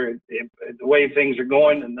April here. The way things are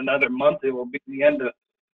going, in another month it will be the end of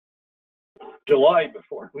July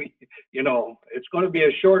before we, it's going to be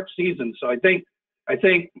a short season. So I think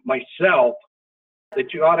myself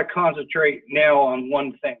that you ought to concentrate now on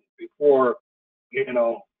one thing before, you don't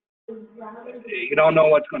know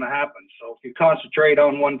what's going to happen. So if you concentrate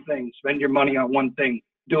on one thing, spend your money on one thing,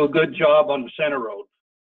 do a good job on the center road,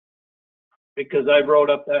 because I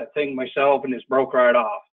wrote up that thing myself and it's broke right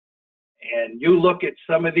off. And you look at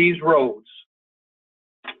some of these roads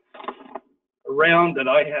around that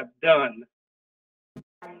I have done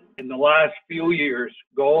in the last few years,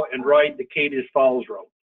 go and ride the Cadiz Falls Road.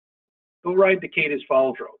 Go ride the Cadiz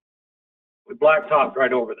Falls Road. We blacktopped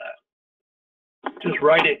right over that. Just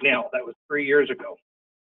ride it now. That was 3 years ago.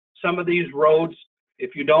 Some of these roads,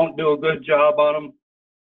 if you don't do a good job on them,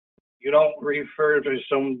 you don't refurbish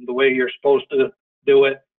them the way you're supposed to do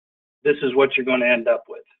it, this is what you're going to end up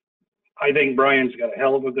with. I think Brian's got a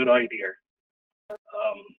hell of a good idea.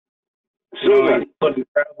 He's putting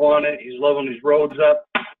gravel on it. He's leveling his roads up.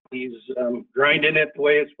 He's grinding it the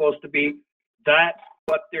way it's supposed to be. That's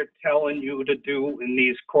what they're telling you to do in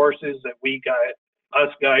these courses that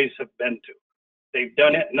us guys have been to. They've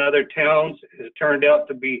done it in other towns. It turned out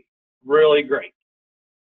to be really great.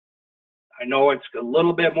 I know it's a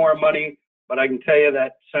little bit more money, but I can tell you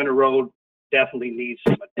that center road definitely needs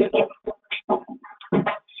some attention.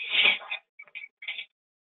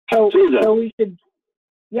 So we should,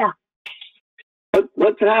 yeah.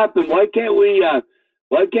 What's happened? Why can't we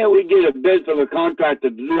why can't we get a bid from a contractor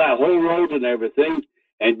to do that whole road and everything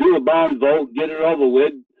and do a bond vote, get it over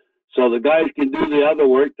with, so the guys can do the other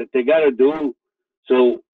work that they gotta do?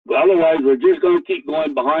 So otherwise, we're just gonna keep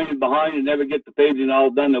going behind and never get the paving all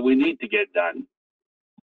done that we need to get done.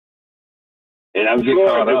 And I'm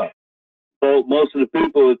sure that, so most of the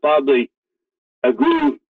people would probably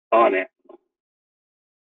agree on it.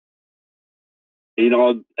 You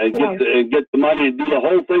know, and get the money and do the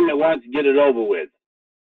whole thing at once and get it over with.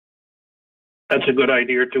 That's a good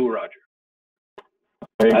idea too, Roger.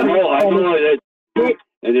 I know that,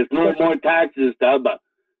 and there's no more taxes and stuff, but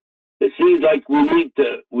it seems like we need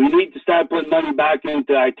to start putting money back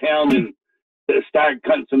into our town and start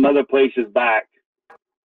cutting some other places back.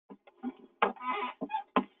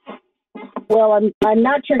 Well, I'm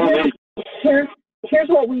not sure. Here's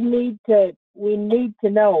what we need to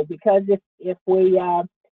know, because if we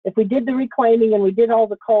did the reclaiming and we did all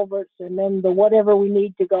the culverts and then the whatever we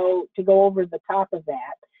need to go over the top of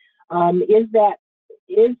that, is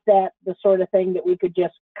that the sort of thing that we could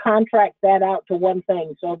just contract that out to one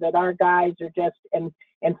thing, so that our guys are just and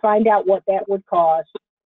find out what that would cost,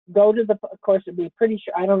 go to of course it'd be pretty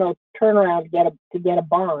sure, I don't know, turnaround to get a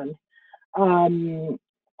bond.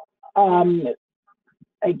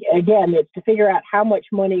 Again, it's to figure out how much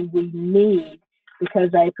money we need,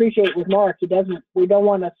 because I appreciate with Mark, we don't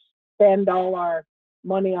want to spend all our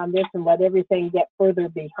money on this and let everything get further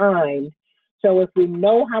behind. So if we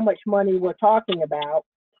know how much money we're talking about,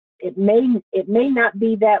 it may not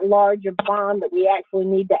be that large a bond that we actually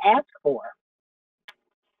need to ask for.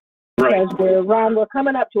 Right. Because we're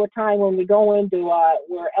coming up to a time when we go into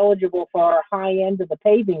we're eligible for our high end of the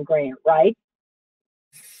paving grant, right?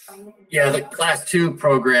 Yeah, the Class 2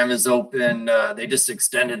 program is open. They just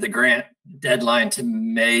extended the grant deadline to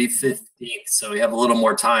May 15th, so we have a little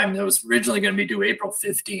more time. It was originally going to be due April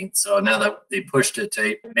 15th, so now that they pushed it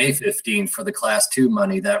to May 15th for the Class 2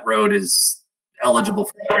 money, that road is eligible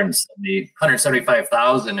for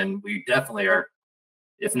 $175,000, and we definitely are.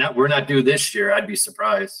 If not, we're not due this year. I'd be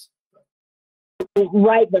surprised.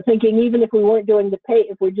 Right, but thinking even if we weren't doing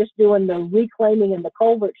if we're just doing the reclaiming and the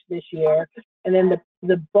culverts this year, and then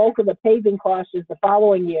the bulk of the paving cost is the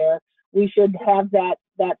following year, we should have that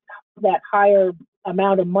higher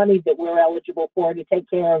amount of money that we're eligible for to take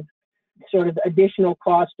care of sort of additional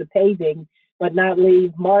cost of paving, but not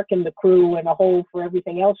leave Mark and the crew in a hole for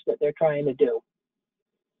everything else that they're trying to do.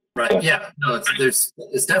 Right. Yeah. No, it's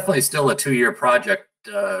definitely still a 2-year project.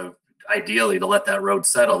 Ideally, to let that road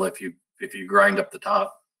settle if you grind up the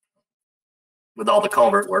top with all the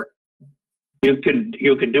culvert work. You could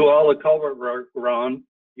do all the culvert work, Ron.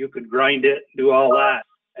 You could grind it, do all that,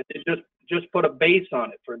 and then just put a base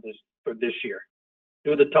on it for this year.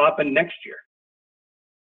 Do the top and next year.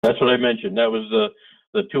 That's what I mentioned. That was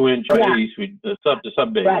the 2-inch base, the sub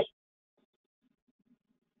base. Right.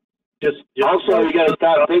 Just also, you got to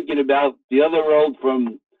start thinking about the other road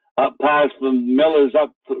from up past from Miller's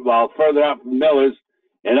further up from Miller's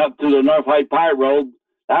and up to the North Hyde Park Road.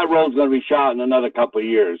 That road's going to be shot in another couple of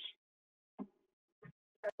years.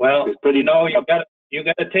 Well, you got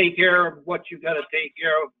to take care of what you got to take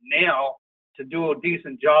care of now to do a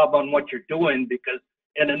decent job on what you're doing, because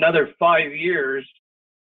in another 5 years,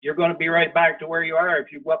 you're going to be right back to where you are.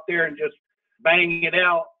 If you go up there and just bang it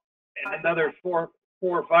out, in another 4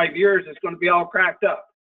 or 5 years, it's going to be all cracked up.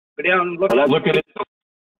 Go down and look at it.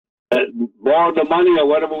 Borrow the money or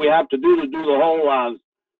whatever we have to do the whole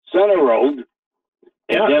center road,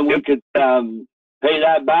 and then we could pay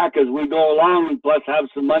that back as we go along, and plus have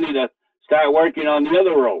some money to start working on the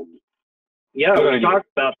other road. Yeah, we talked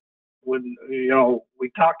about we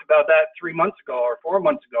talked about that 3 months ago or 4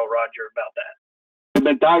 months ago, Roger, about that. We've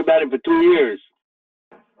been talking about it for 2 years.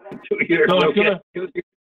 2 years. No,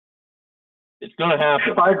 it's gonna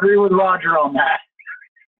happen. I agree with Roger on that.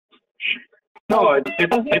 No, I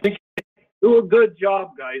think do a good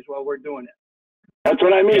job, guys, while we're doing it. That's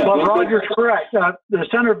what I mean. But Roger's correct. The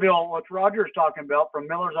Centerville, what Roger's talking about, from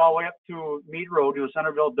Miller's all the way up to Mead Road to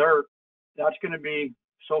Centerville Dirt, that's going to be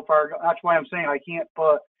so far. That's why I'm saying I can't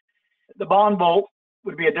put the bond vote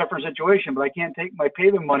would be a different situation, but I can't take my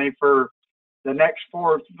paving money for the next 3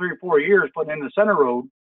 or 4 years putting in the center road,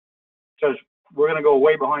 because we're going to go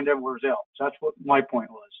way behind everywhere else. That's what my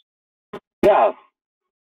point was. Yeah.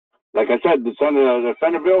 Like I said, the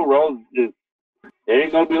Centerville Road, it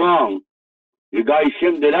ain't going to be long. You guys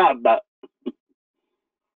shimmed it up, but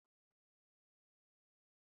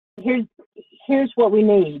here's what we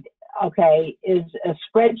need, okay, is a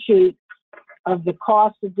spreadsheet of the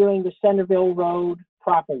cost of doing the Centerville Road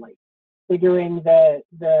properly, figuring the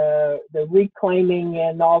reclaiming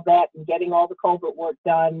and all that, and getting all the culvert work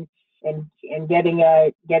done, and getting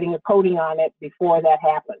a coating on it before that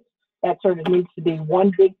happens. That sort of needs to be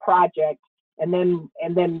one big project, and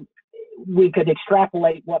then we could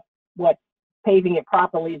extrapolate what paving it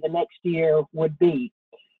properly the next year would be.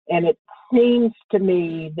 And it seems to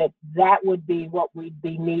me that would be what we'd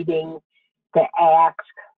be needing to ask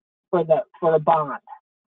for a bond.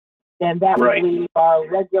 And that would Right. leave our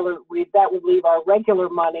regular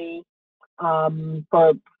money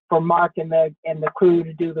for Mark and the crew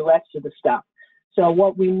to do the rest of the stuff. So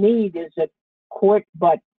what we need is a quick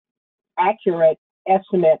but accurate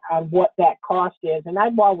estimate on what that cost is. And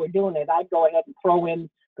while we're doing it, I'd go ahead and throw in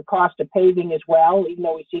the cost of paving as well, even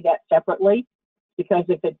though we see that separately. Because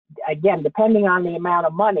if it, again, depending on the amount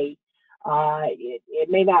of money, it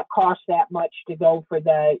may not cost that much to go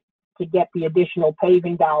to get the additional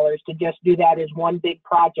paving dollars, to just do that as one big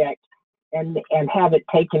project and have it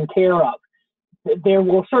taken care of. There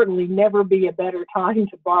will certainly never be a better time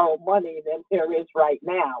to borrow money than there is right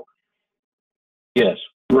now. Yes.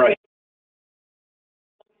 Right.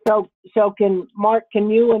 So can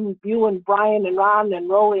you and Brian and Ron and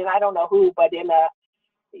Rolly and I don't know who, but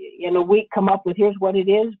in a week come up with here's what it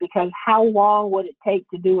is? Because how long would it take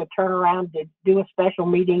to do a turnaround, to do a special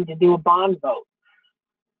meeting, to do a bond vote?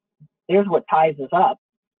 Here's what ties us up.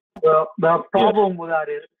 Well, the problem with that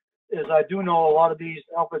is I do know a lot of these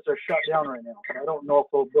outfits are shut down right now. I don't know if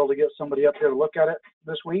we'll be able to get somebody up here to look at it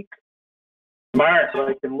this week. Mark, So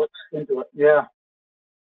I can look into it. Yeah.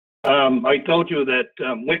 I told you that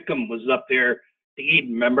Wickham was up there to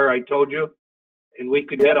Eden. Remember, I told you, and we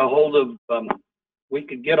could get a hold of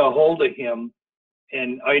him.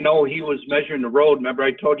 And I know he was measuring the road. Remember,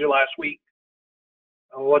 I told you last week.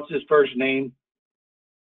 What's his first name?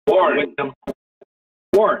 Warren.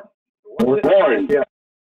 Warren. Warren. Yeah.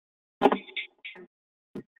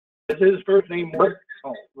 Is his first name Warren?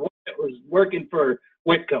 Oh, it was working for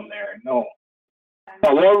Wickham there. No.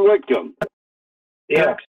 Warren Wickham.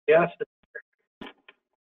 Yes. Yes.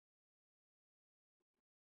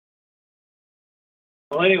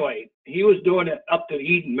 Well, anyway, he was doing it up to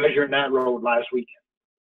Eden, measuring that road last weekend.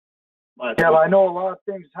 Yeah, I know a lot of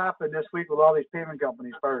things happened this week with all these pavement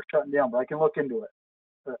companies are shutting down, but I can look into it.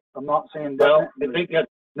 But I'm not saying that. Well, I think that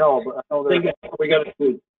no, but I know that. we got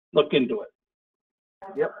to look into it.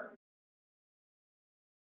 Yep.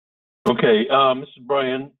 Okay, Mr.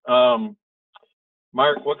 Brian,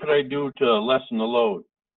 Mark, what could I do to lessen the load?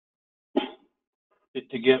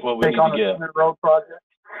 To get what we Take need on to a get? Senate road project.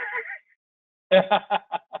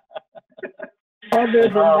 Other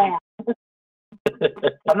than that.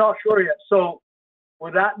 I'm not sure yet. So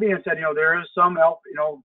with that being said, there is some help,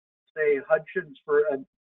 say Hutchins for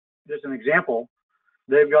just an example,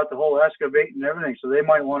 they've got the whole excavate and everything. So they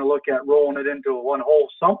might want to look at rolling it into a one whole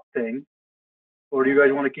sump thing. Or do you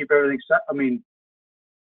guys want to keep everything set? I mean,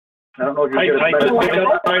 I don't know if you get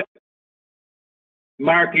a better.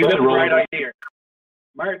 Mark, you got the right idea.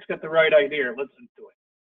 Mark's got the right idea. Listen to it.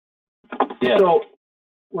 Yeah. So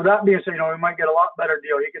with that being said, we might get a lot better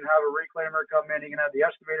deal. He can have a reclaimer come in. He can have the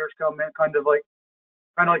excavators come in, kind of like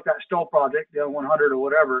that Stowe project, the 100 or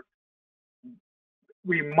whatever.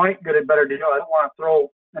 We might get a better deal. I don't want to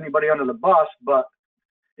throw anybody under the bus, but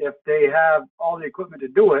if they have all the equipment to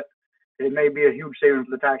do it, it may be a huge savings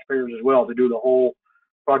for the taxpayers as well to do the whole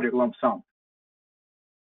project lump sum.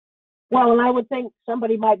 Well, and I would think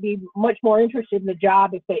somebody might be much more interested in the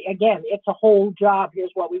job if they, again, it's a whole job.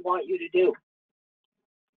 Here's what we want you to do.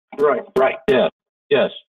 Right. Right. Yeah.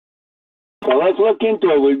 Yes. So let's look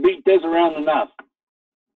into it. We beat this around enough.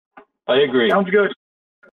 I agree. Sounds good.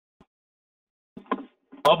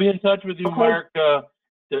 I'll be in touch with you, Okay. Mark,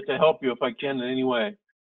 to help you if I can in any way.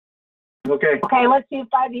 Okay. Okay, let's see if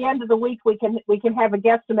by the end of the week we can have a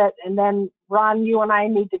guesstimate, and then Ron, you and I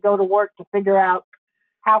need to go to work to figure out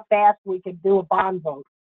how fast we could do a bond vote.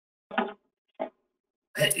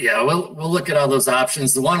 Yeah, we'll look at all those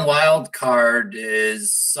options. The one wild card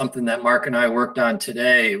is something that Mark and I worked on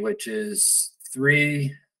today, which is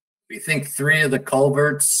we think three of the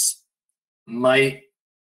culverts might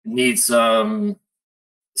need some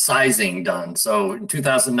sizing done. So in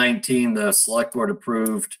 2019, the select board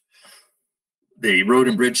approved the road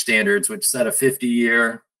and bridge standards, which set a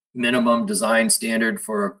 50-year minimum design standard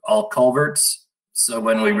for all culverts. So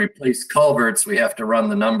when we replace culverts, we have to run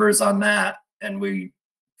the numbers on that. And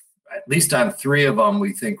at least on three of them,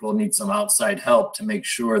 we think we'll need some outside help to make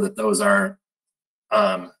sure that those aren't,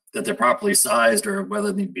 that they're properly sized or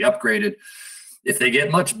whether they need to be upgraded. If they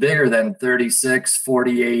get much bigger than 36,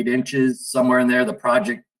 48 inches, somewhere in there, the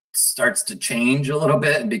project starts to change a little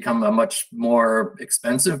bit and become a much more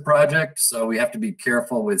expensive project. So we have to be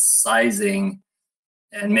careful with sizing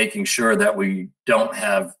and making sure that we don't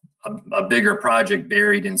have a bigger project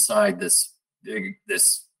buried inside this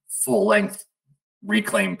full length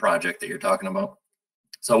reclaim project that you're talking about.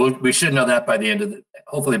 So we should know that by the end of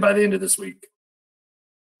hopefully by the end of this week.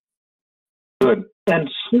 Good. And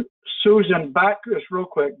Susan, just real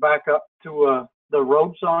quick, back up to the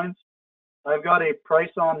road signs. I've got a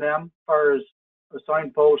price on them as far as the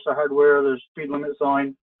signpost, the hardware, the speed limit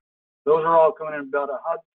sign. Those are all coming in about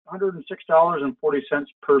 $106.40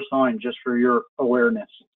 per sign, just for your awareness.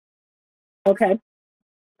 Okay.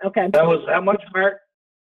 Okay. That was how much, Mark?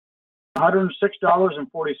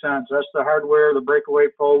 $106.40. That's the hardware, the breakaway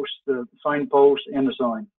post, the sign post, and the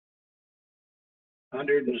sign.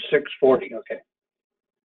 106.40. Okay.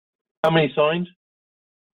 How many signs?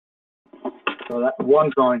 So that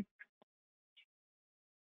one sign.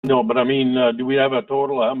 No, but I mean, do we have a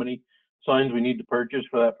total? How many signs we need to purchase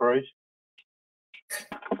for that price?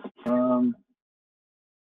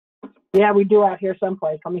 Yeah, we do out here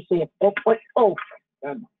someplace. Let me see.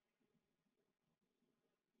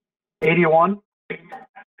 81,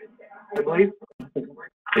 I believe.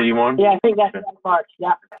 81? Yeah, I think that's March.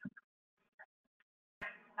 Yeah.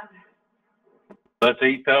 That's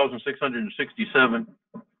 8,667.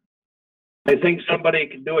 I think somebody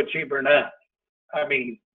can do it cheaper than that. I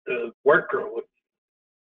mean, the worker would.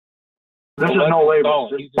 This is no labor. No,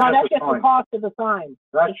 that's just the cost of the sign.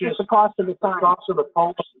 That's just the cost of the sign. The cost of the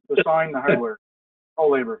post, the sign, the hardware. No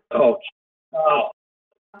labor. Oh.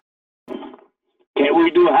 Can't we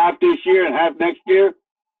do half this year and half next year?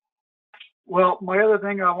 Well, my other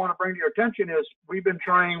thing I want to bring to your attention is we've been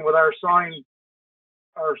trying with our sign,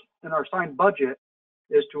 in our sign budget,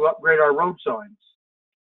 is to upgrade our road signs.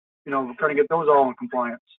 You know, we're trying to get those all in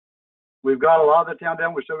compliance. We've got a lot of the town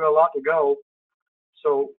done. We still got a lot to go.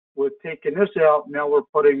 So with taking this out, now we're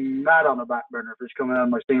putting that on the back burner if it's coming out of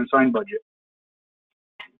my same sign budget.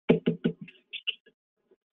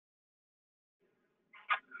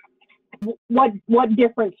 What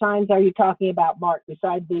different signs are you talking about, Mark,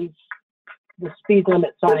 besides the speed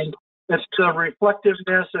limit sign? It's the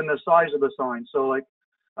reflectiveness and the size of the sign. So like,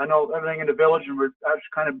 I know everything in the village, and that's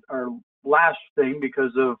kind of our last thing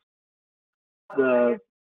because of the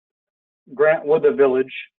grant with the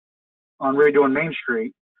village on redoing Main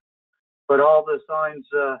Street. But all the signs,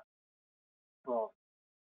 well,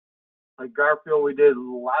 like Garfield, we did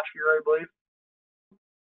last year, I believe.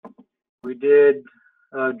 We did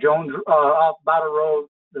Jones off Battle Road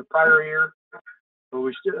the prior year, but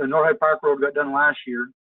we still North Hyde Park Road got done last year,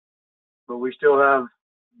 but we still have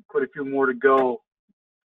quite a few more to go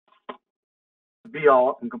to be all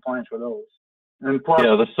up in compliance with those. And plus,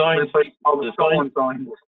 yeah, the signs, all the stolen signs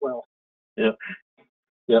as well. Yeah,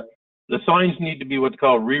 yeah. The signs need to be what's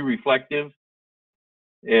called re-reflective,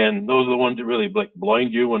 and those are the ones that really like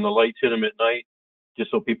blind you when the lights hit them at night,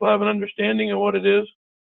 just so people have an understanding of what it is.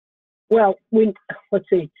 Well, let's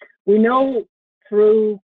see. We know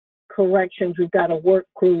through corrections we've got a work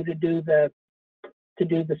crew to do the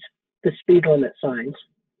speed limit signs.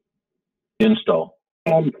 Install.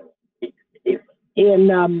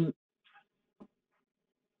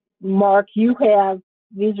 Mark, you have,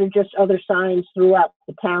 these are just other signs throughout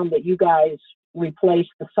the town that you guys replace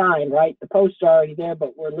the sign, right? The posts are already there,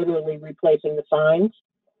 but we're literally replacing the signs.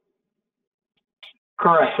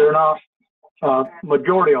 Correct. They're not,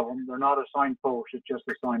 majority of them, they're not a sign post, it's just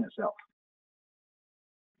the sign itself.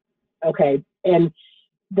 Okay, and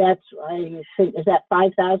that's, I think, is that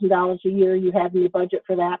 $5,000 a year you have in your budget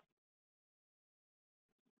for that?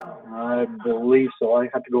 I believe so. I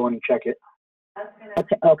have to go in and check it.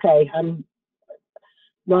 Okay.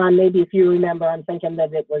 Ron, maybe if you remember, I'm thinking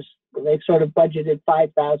that it was, they sort of budgeted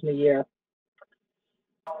 $5,000 a year.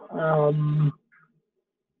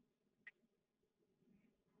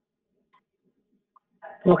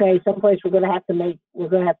 Okay, someplace we're going to have to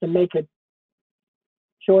make a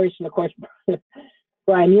choice, and of course,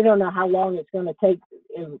 Brian, you don't know how long it's going to take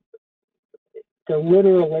to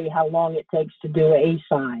literally how long it takes to do a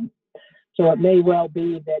sign. So it may well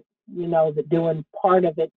be that, you know, that doing part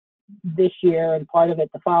of it this year and part of it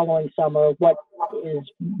the following summer, what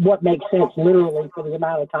makes sense literally for the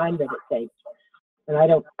amount of time that it takes. And I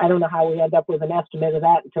don't know how we end up with an estimate of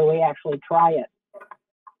that until we actually try it.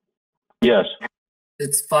 Yes.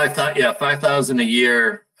 It's $5,000 a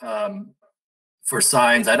year for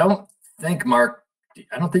signs. I don't think, Mark,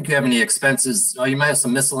 I don't think you have any expenses. Oh, you might have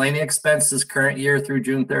some miscellaneous expenses current year through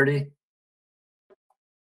June 30.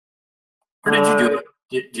 Or did you do it?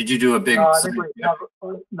 Did you do a big? I think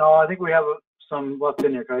we have some left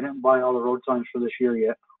in here. I didn't buy all the road signs for this year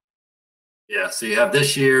yet. Yeah, so you have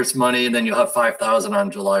this year's money, and then you'll have $5,000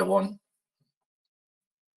 on July 1.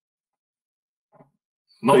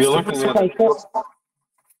 So you're looking at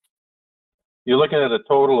you're looking at a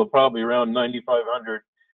total of probably around 9,500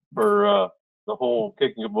 for the whole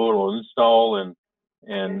kit and caboodle install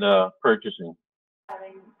and purchasing.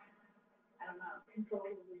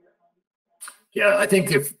 Yeah, I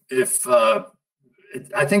think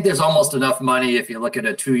I think there's almost enough money if you look at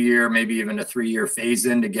a 2-year, maybe even a 3-year phase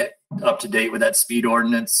in to get up to date with that speed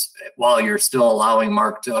ordinance while you're still allowing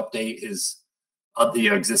Mark to update his the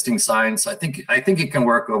existing signs. I think it can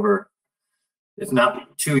work over, if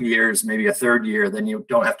not 2 years, maybe a 3rd year, then you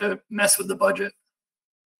don't have to mess with the budget.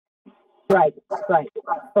 Right.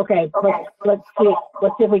 Okay, let's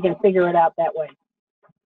see if we can figure it out that way.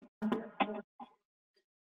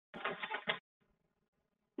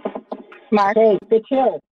 Mark? Hey, Fitch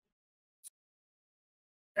Hill.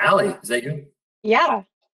 Allie, is that you? Yeah.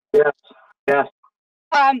 Yes.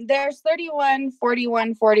 There's 31,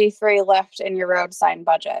 41, 43 left in your road sign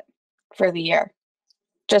budget for the year,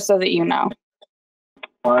 just so that you know.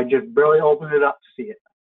 I just barely opened it up to see it.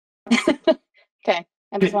 Okay,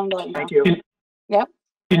 I just wanted to let you know. Thank you. Yep.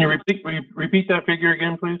 Can you repeat that figure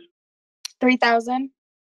again, please? 3,000.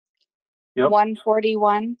 Yep.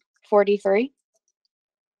 141.43.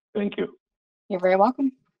 Thank you. You're very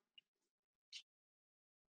welcome.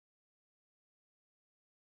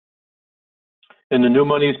 And the new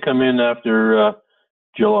monies come in after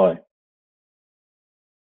July.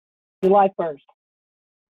 July 1st.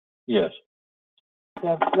 Yes.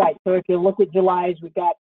 So, right. So if you look at July's, we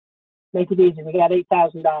got, make it easy, we got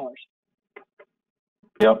 $8,000.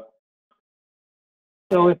 Yep.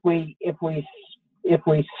 So if we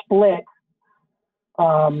split,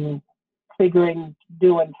 figuring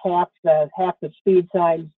doing half the speed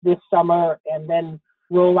signs this summer and then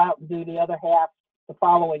roll out and do the other half the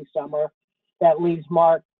following summer, that leaves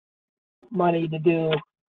Mark money to do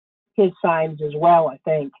his signs as well, I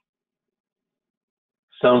think.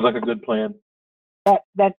 Sounds like a good plan.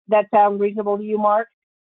 That sound reasonable to you, Mark?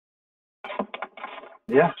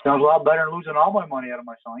 Yeah, sounds a lot better than losing all my money out of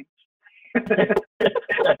my signs.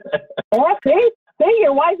 Yeah, see,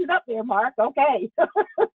 you're wising up there, Mark. Okay.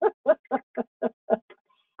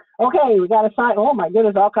 Okay, we got to sign. Oh my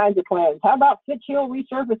goodness, all kinds of plans. How about Fitch Hill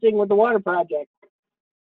resurfacing with the water project?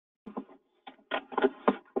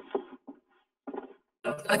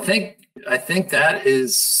 I think that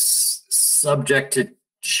is subject to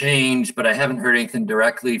change, but I haven't heard anything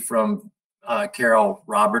directly from Carol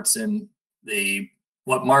Robertson.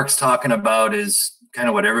 What Mark's talking about is kind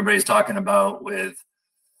of what everybody's talking about with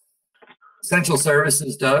essential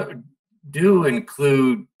services do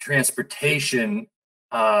include transportation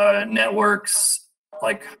networks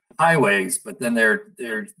like highways, but then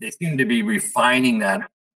they seem to be refining that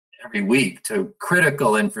every week to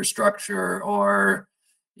critical infrastructure or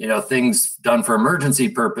things done for emergency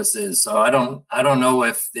purposes. So I don't know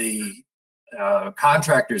if the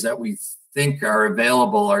contractors that we think are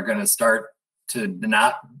available are going to start to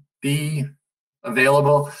not be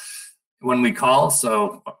available when we call.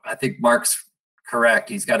 So I think Mark's correct.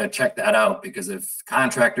 He's got to check that out, because if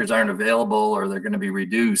contractors aren't available or they're going to be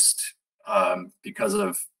reduced because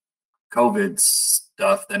of COVID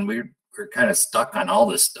stuff, then we're kind of stuck on all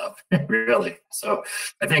this stuff, really. So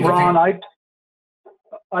I think Ron,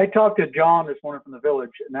 I talked to John this morning from the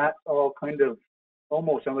village, and that all kind of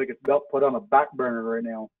almost sounds like it's about put on a back burner right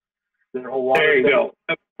now. Their whole water. There you go.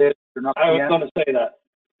 I was going to say that.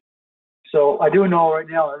 So I do know right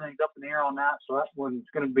now everything's up in the air on that. So that one's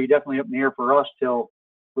going to be definitely up in the air for us till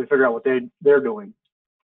we figure out what they're doing.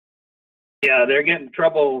 Yeah, they're getting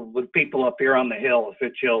trouble with people up here on the hill,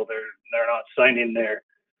 Fitch Hill. They're not signing their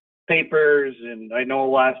papers. And I know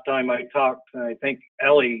last time I talked, I think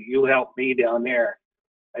Ellie, you helped me down there.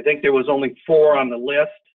 I think there was only 4 on the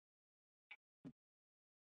list.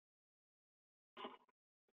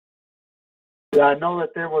 Yeah, I know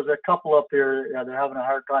that there was a couple up here. Yeah, they're having a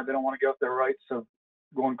hard time. They don't want to give up their rights of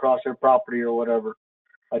going across their property or whatever.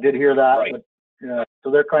 I did hear that, Right. But yeah,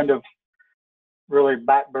 so they're kind of really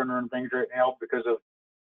backburnering things right now because of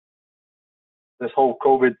this whole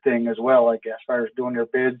COVID thing as well, I guess, as far as doing their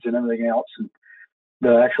bids and everything else, and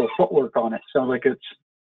the actual footwork on it. Sounds like it's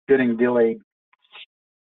getting delayed.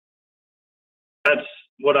 That's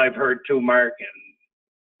what I've heard too, Mark,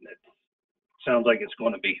 and it sounds like it's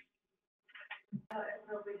going to be. If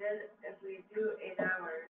we do 8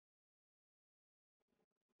 hours.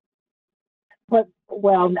 But,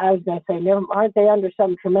 well, I was going to say, aren't they under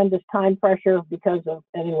some tremendous time pressure because of,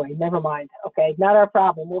 anyway, never mind. Okay, not our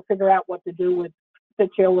problem. We'll figure out what to do with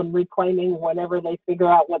Fitch Hill and reclaiming whenever they figure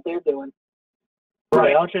out what they're doing.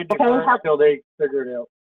 Right, I'll change until they figure it out.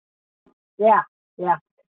 Yeah.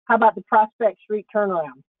 How about the Prospect Street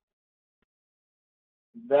turnaround?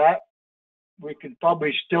 That we could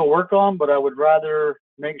probably still work on, but I would rather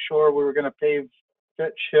make sure we were gonna pave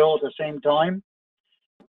Fitch Hill at the same time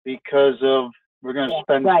because of, we're gonna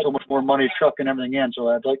spend so much more money trucking everything in, so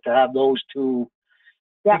I'd like to have those two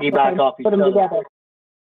piggyback off each Put them other. together.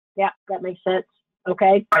 Yeah, that makes sense.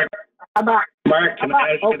 Okay. How about, Mark, can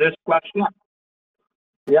I ask you this question?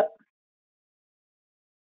 Yeah.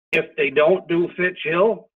 If they don't do Fitch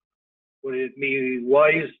Hill, would it be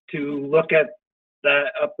wise to look at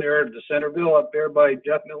that up there, the Centerville up there by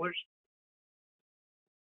Jeff Miller's?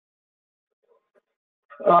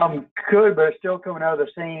 Could, but it's still coming out of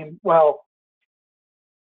the same, well,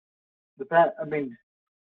 I mean.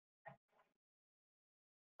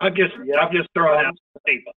 I'm just throwing out the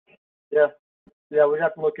table. Yeah, we'd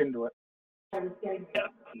have to look into it. Yeah,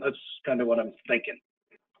 that's kind of what I'm thinking.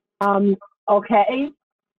 okay.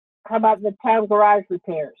 How about the town garage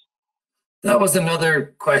repairs? That was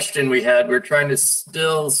another question we had. We're trying to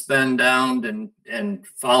still spend down and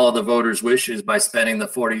follow the voters' wishes by spending the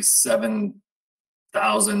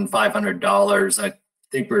 $47,500. I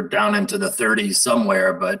think we're down into the 30s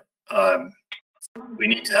somewhere, but we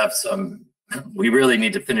need to have some, we really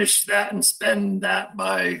need to finish that and spend that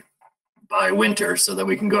by winter so that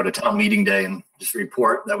we can go to town meeting day and just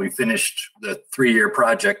report that we finished the 3-year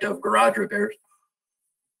project of garage repairs.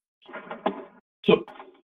 So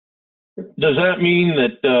does that mean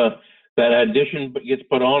that that addition gets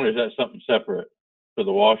put on, or is that something separate for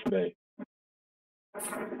the wash bay?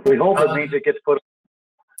 We hope it means it gets put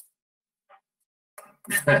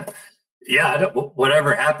on. Yeah,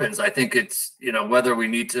 whatever happens, I think it's, you know, whether we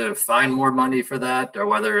need to find more money for that or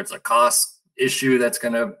whether it's a cost issue that's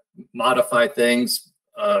going to modify things,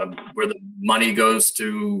 where the money goes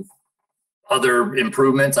to other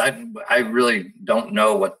improvements. I really don't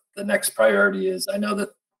know what the next priority is. I know that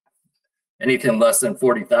anything less than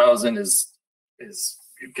 40,000 is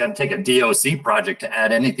you're going to take a DOC project to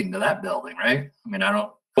add anything to that building, right? I mean, I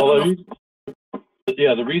don't. Well,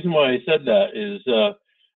 yeah, the reason why I said that is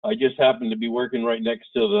I just happen to be working right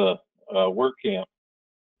next to the work camp,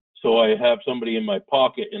 so I have somebody in my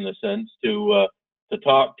pocket, in a sense, to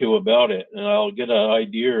talk to about it, and I'll get an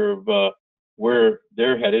idea of where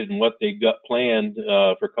they're headed and what they got planned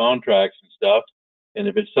for contracts and stuff, and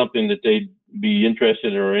if it's something that they'd be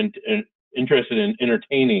interested in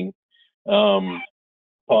entertaining,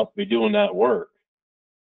 possibly doing that work.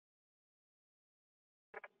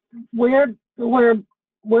 Where does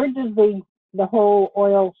the whole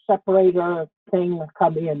oil separator thing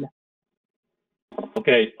come in?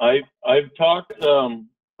 Okay, I've talked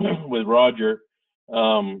with Roger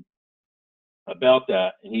about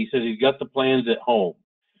that, and he says he's got the plans at home.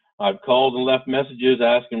 I've called and left messages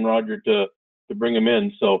asking Roger to bring them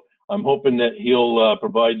in, so I'm hoping that he'll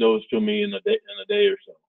provide those to me in a day or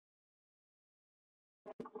so.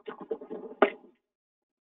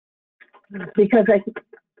 Because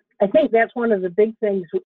I think that's one of the big things.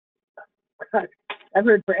 I've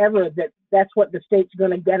heard forever that that's what the state's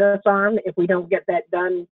going to get us on if we don't get that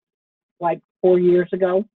done like 4 years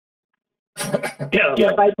ago.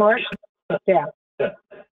 Yeah. By March. Yeah.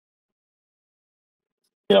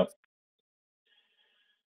 Yeah.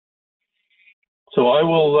 So I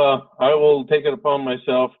will take it upon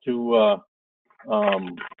myself to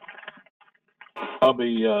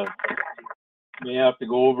probably may have to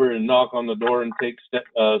go over and knock on the door and take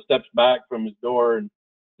steps back from his door and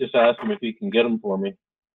just ask him if he can get them for me.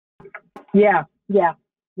 Yeah,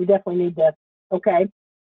 we definitely need that. Okay.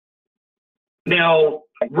 Now,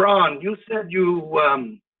 Ron, you said you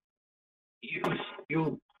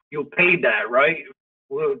paid that, right?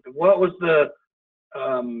 What was the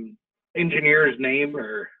engineer's name?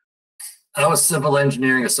 Or I was Civil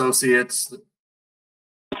Engineering Associates.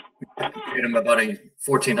 I paid him about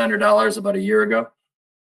 $1,400 about a year ago.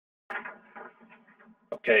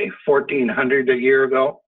 Okay, $1,400 a year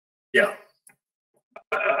ago. Yeah.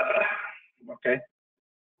 Okay.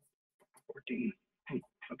 14.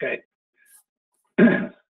 Okay.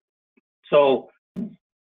 So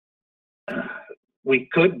we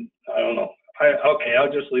could. I don't know. Okay,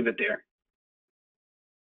 I'll just leave it there.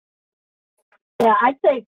 Yeah, I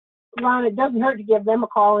think, Ron, it doesn't hurt to give them a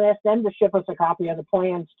call and ask them to ship us a copy of the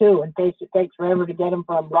plans too, in case it takes forever to get them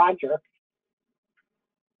from Roger.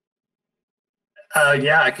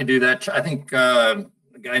 Yeah, I could do that. I think a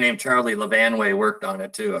guy named Charlie Levanway worked on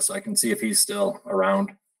it too, so I can see if he's still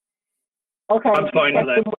around. Okay. I'm fine with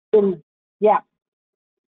that. Yeah.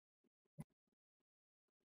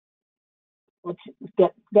 Let's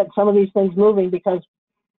get some of these things moving, because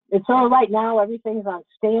it's all right now, everything's on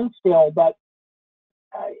standstill, but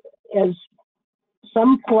as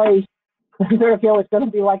some place, they're going to feel it's going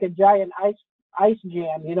to be like a giant ice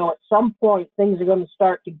jam. You know, at some point things are going to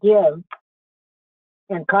start to give,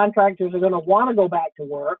 and contractors are going to want to go back to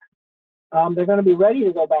work. They're going to be ready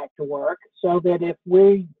to go back to work, so that if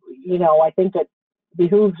we, you know, I think it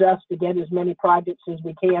behooves us to get as many projects as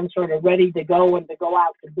we can sort of ready to go and to go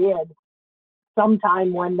out to bid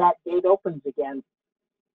sometime when that gate opens again.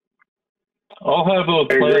 I'll have those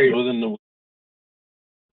plans within the week.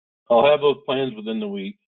 I'll have those plans within the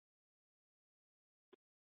week.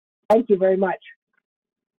 Thank you very much.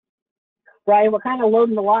 Brian, we're kind of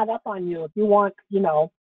loading a lot up on you. If you want, you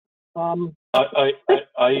know.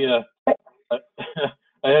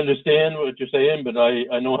 I understand what you're saying, but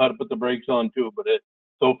I know how to put the brakes on too. But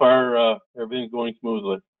so far, everything's going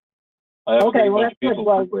smoothly. Okay, well that's good.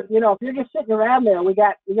 Well, you know, if you're just sitting around there, we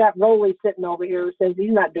got Rowley sitting over here who says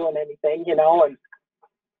he's not doing anything, you know, and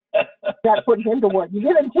got putting him to work. You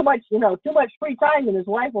give him too much, you know, too much free time, and his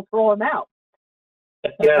wife will throw him out.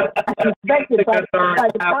 Yeah. I suspect by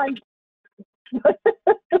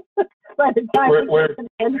the time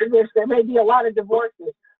there may be a lot of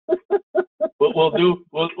divorces. We'll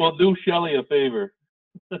do Shelley a favor.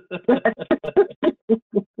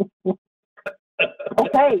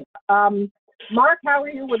 Okay, Mark, how are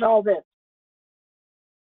you with all this?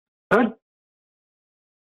 Good.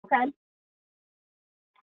 Okay.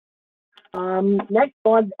 Next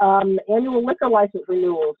one, annual liquor license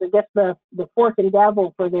renewals. I guess the fork and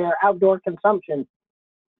gavel for their outdoor consumption.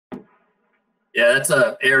 Yeah, that's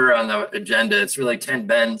a error on the agenda. It's really 10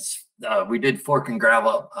 Bends. We did fork and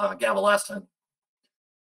gavel last time.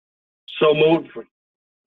 So moved.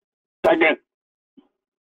 Second.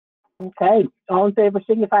 Okay, all in favor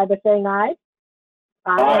signify by saying aye.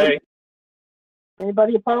 Aye.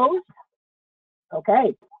 Anybody opposed?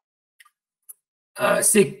 Okay. I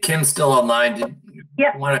see Kim's still online.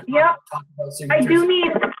 Yep. Yep. I do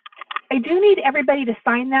need everybody to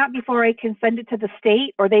sign that before I can send it to the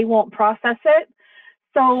state, or they won't process it.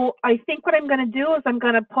 So I think what I'm going to do is I'm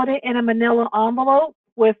going to put it in a manila envelope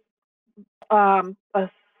with the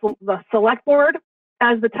select board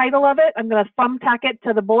as the title of it. I'm going to thumbtack it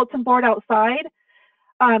to the bulletin board outside.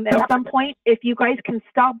 At some point, if you guys can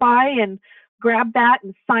stop by and grab that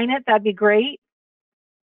and sign it, that'd be great.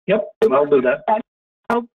 Yep, I'll do that.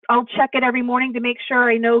 I'll check it every morning to make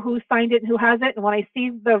sure I know who signed it and who has it. And when I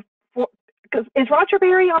see is Roger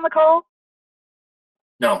Berry on the call?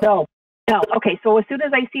 No. Okay, so as soon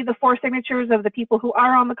as I see the 4 signatures of the people who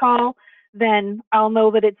are on the call, then I'll know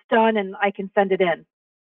that it's done and I can send it in.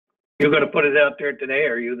 You're going to put it out there today,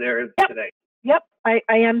 or are you there today? Yep, I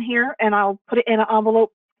am here, and I'll put it in an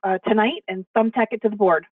envelope tonight and thumbtack it to the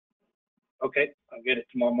board. Okay, I'll get it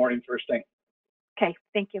tomorrow morning first thing. Okay,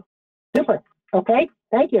 thank you. Super. Okay,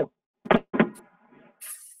 thank you.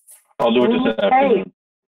 I'll do it this afternoon.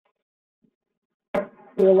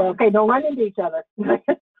 Okay, don't run into each other.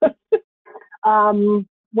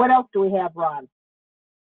 What else do we have, Ron?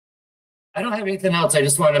 I don't have anything else. I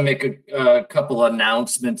just want to make a couple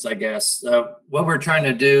announcements, I guess. What we're trying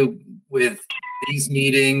to do with these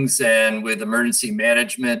meetings and with emergency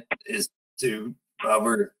management is to,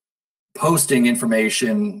 we're posting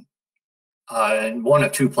information in one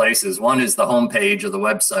of 2 places. One is the homepage of the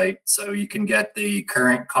website, so you can get the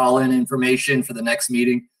current call-in information for the next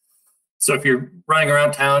meeting. So if you're running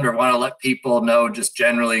around town or want to let people know just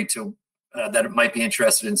generally to that it might be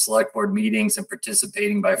interested in select board meetings and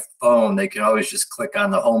participating by phone, they can always just click on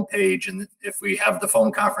the home page, and if we have the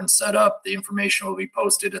phone conference set up, the information will be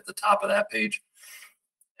posted at the top of that page.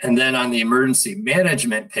 And then on the emergency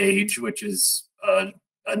management page, which is a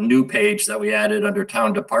new page that we added under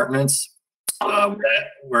town departments,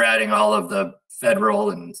 we're adding all of the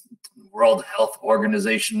federal and World Health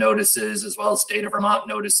Organization notices, as well as state of Vermont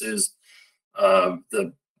notices,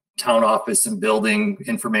 the town office and building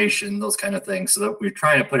information, those kind of things. So that we're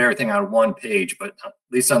trying to put everything on one page, but at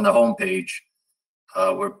least on the home page,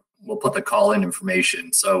 we'll put the call-in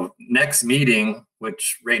information. So next meeting,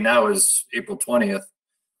 which right now is April 20th,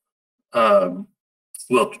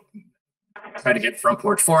 we'll try to get front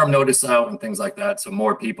porch forum notice out and things like that, so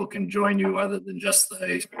more people can join you other than just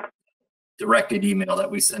the directed email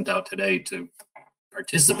that we sent out today to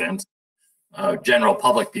participants. General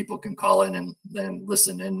public people can call in and then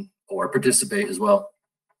listen in or participate as well.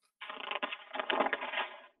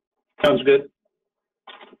 Sounds good.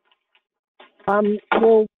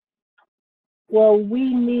 Well,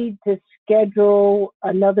 we need to schedule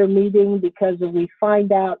another meeting because if we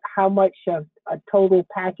find out how much of a total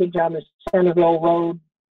package on the Centerville Road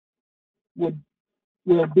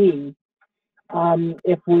will be.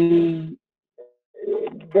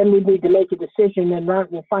 Then we need to make a decision, and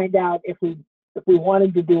we'll find out if we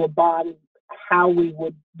wanted to do a bond how we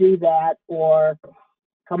would do that or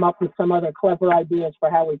come up with some other clever ideas for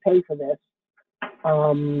how we pay for this.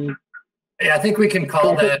 Yeah, I think we can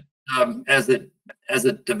call that as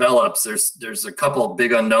it develops. There's a couple of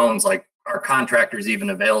big unknowns, like are contractors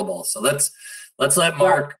even available? So let's let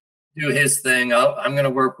Mark do his thing. I'm going to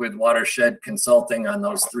work with Watershed Consulting on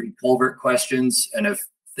those 3 culvert questions, and if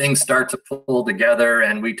things start to pull together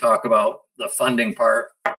and we talk about the funding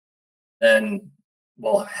part, then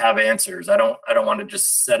we'll have answers. I don't want to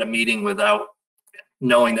just set a meeting without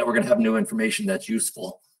knowing that we're going to have new information that's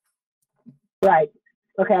useful. Right.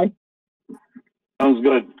 Okay. Sounds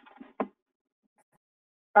good.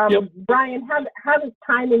 Brian, how does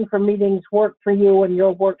timing for meetings work for you and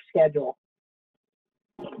your work schedule?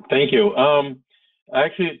 Thank you.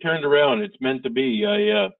 Actually, it turned around. It's meant to be.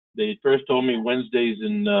 They first told me Wednesdays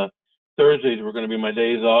and Thursdays were going to be my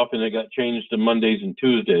days off, and it got changed to Mondays and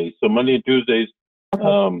Tuesdays. So Monday and Tuesdays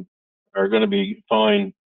are going to be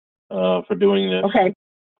fine for doing this. Okay.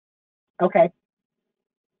 Okay.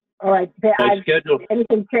 All right. My schedule. If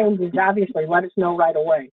anything changes, obviously, let us know right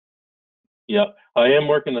away. Yeah, I am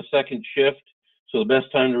working a second shift, so the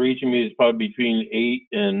best time to reach me is probably between 8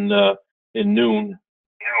 and noon.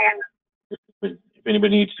 If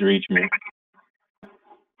anybody needs to reach me.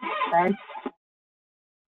 Okay.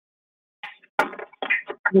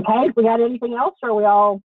 Okay. We got anything else, or are we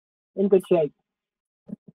all in good shape?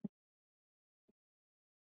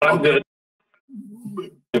 I'm good.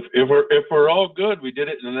 If we're all good, we did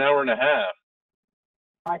it in an hour and a half.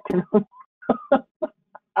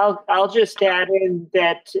 I'll just add in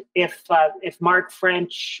that if Mark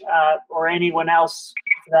French or anyone else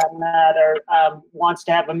for that matter wants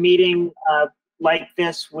to have a meeting like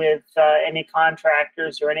this with any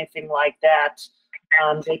contractors or anything like that,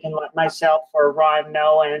 they can let myself or Ron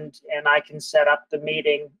know, and I can set up the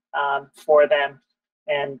meeting for them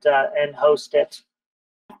and host it.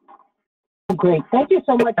 Great. Thank you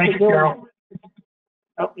so much for doing Carol. it.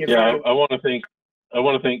 Oh, Yeah, I want to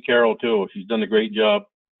thank Carol too. She's done a great job.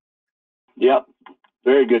 Yep.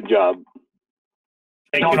 Very good job.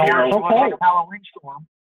 Thank you, Carol. Okay. Halloween storm.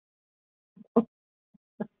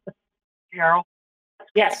 Carol,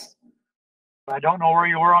 Yes. I don't know where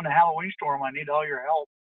you were on the Halloween storm. I need all your help.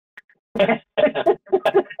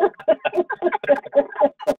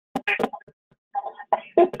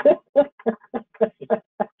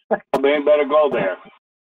 Man, better go there.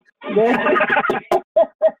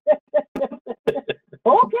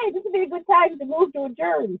 Okay, this would be a good time to move to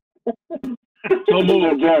adjourn. So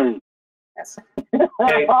move. Adjourn. Yes.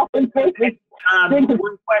 Okay. All in favor?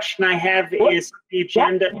 One question I have is the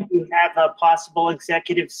agenda. You have a possible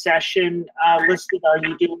executive session listed. Are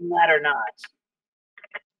you doing that or not?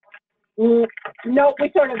 No,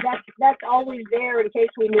 we sort of, that's always there in case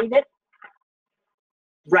we need it.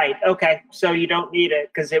 Right. Okay. So you don't need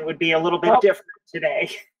it because it would be a little bit different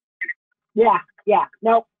today. Yeah.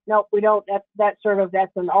 Nope, we don't. That's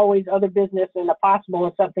an always other business and a possible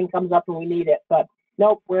if something comes up and we need it. But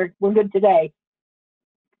nope, we're good today.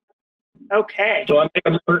 Okay. So I make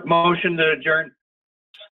a motion to adjourn.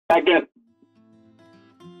 Second.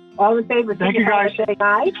 All in favor? Thank you, guys. Say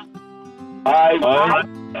aye. Aye.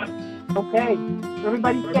 Okay.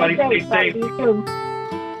 Everybody Everybody stay stay safe. safe. See you soon.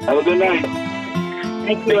 Have a good night.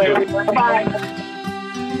 Thank you, everyone. Bye.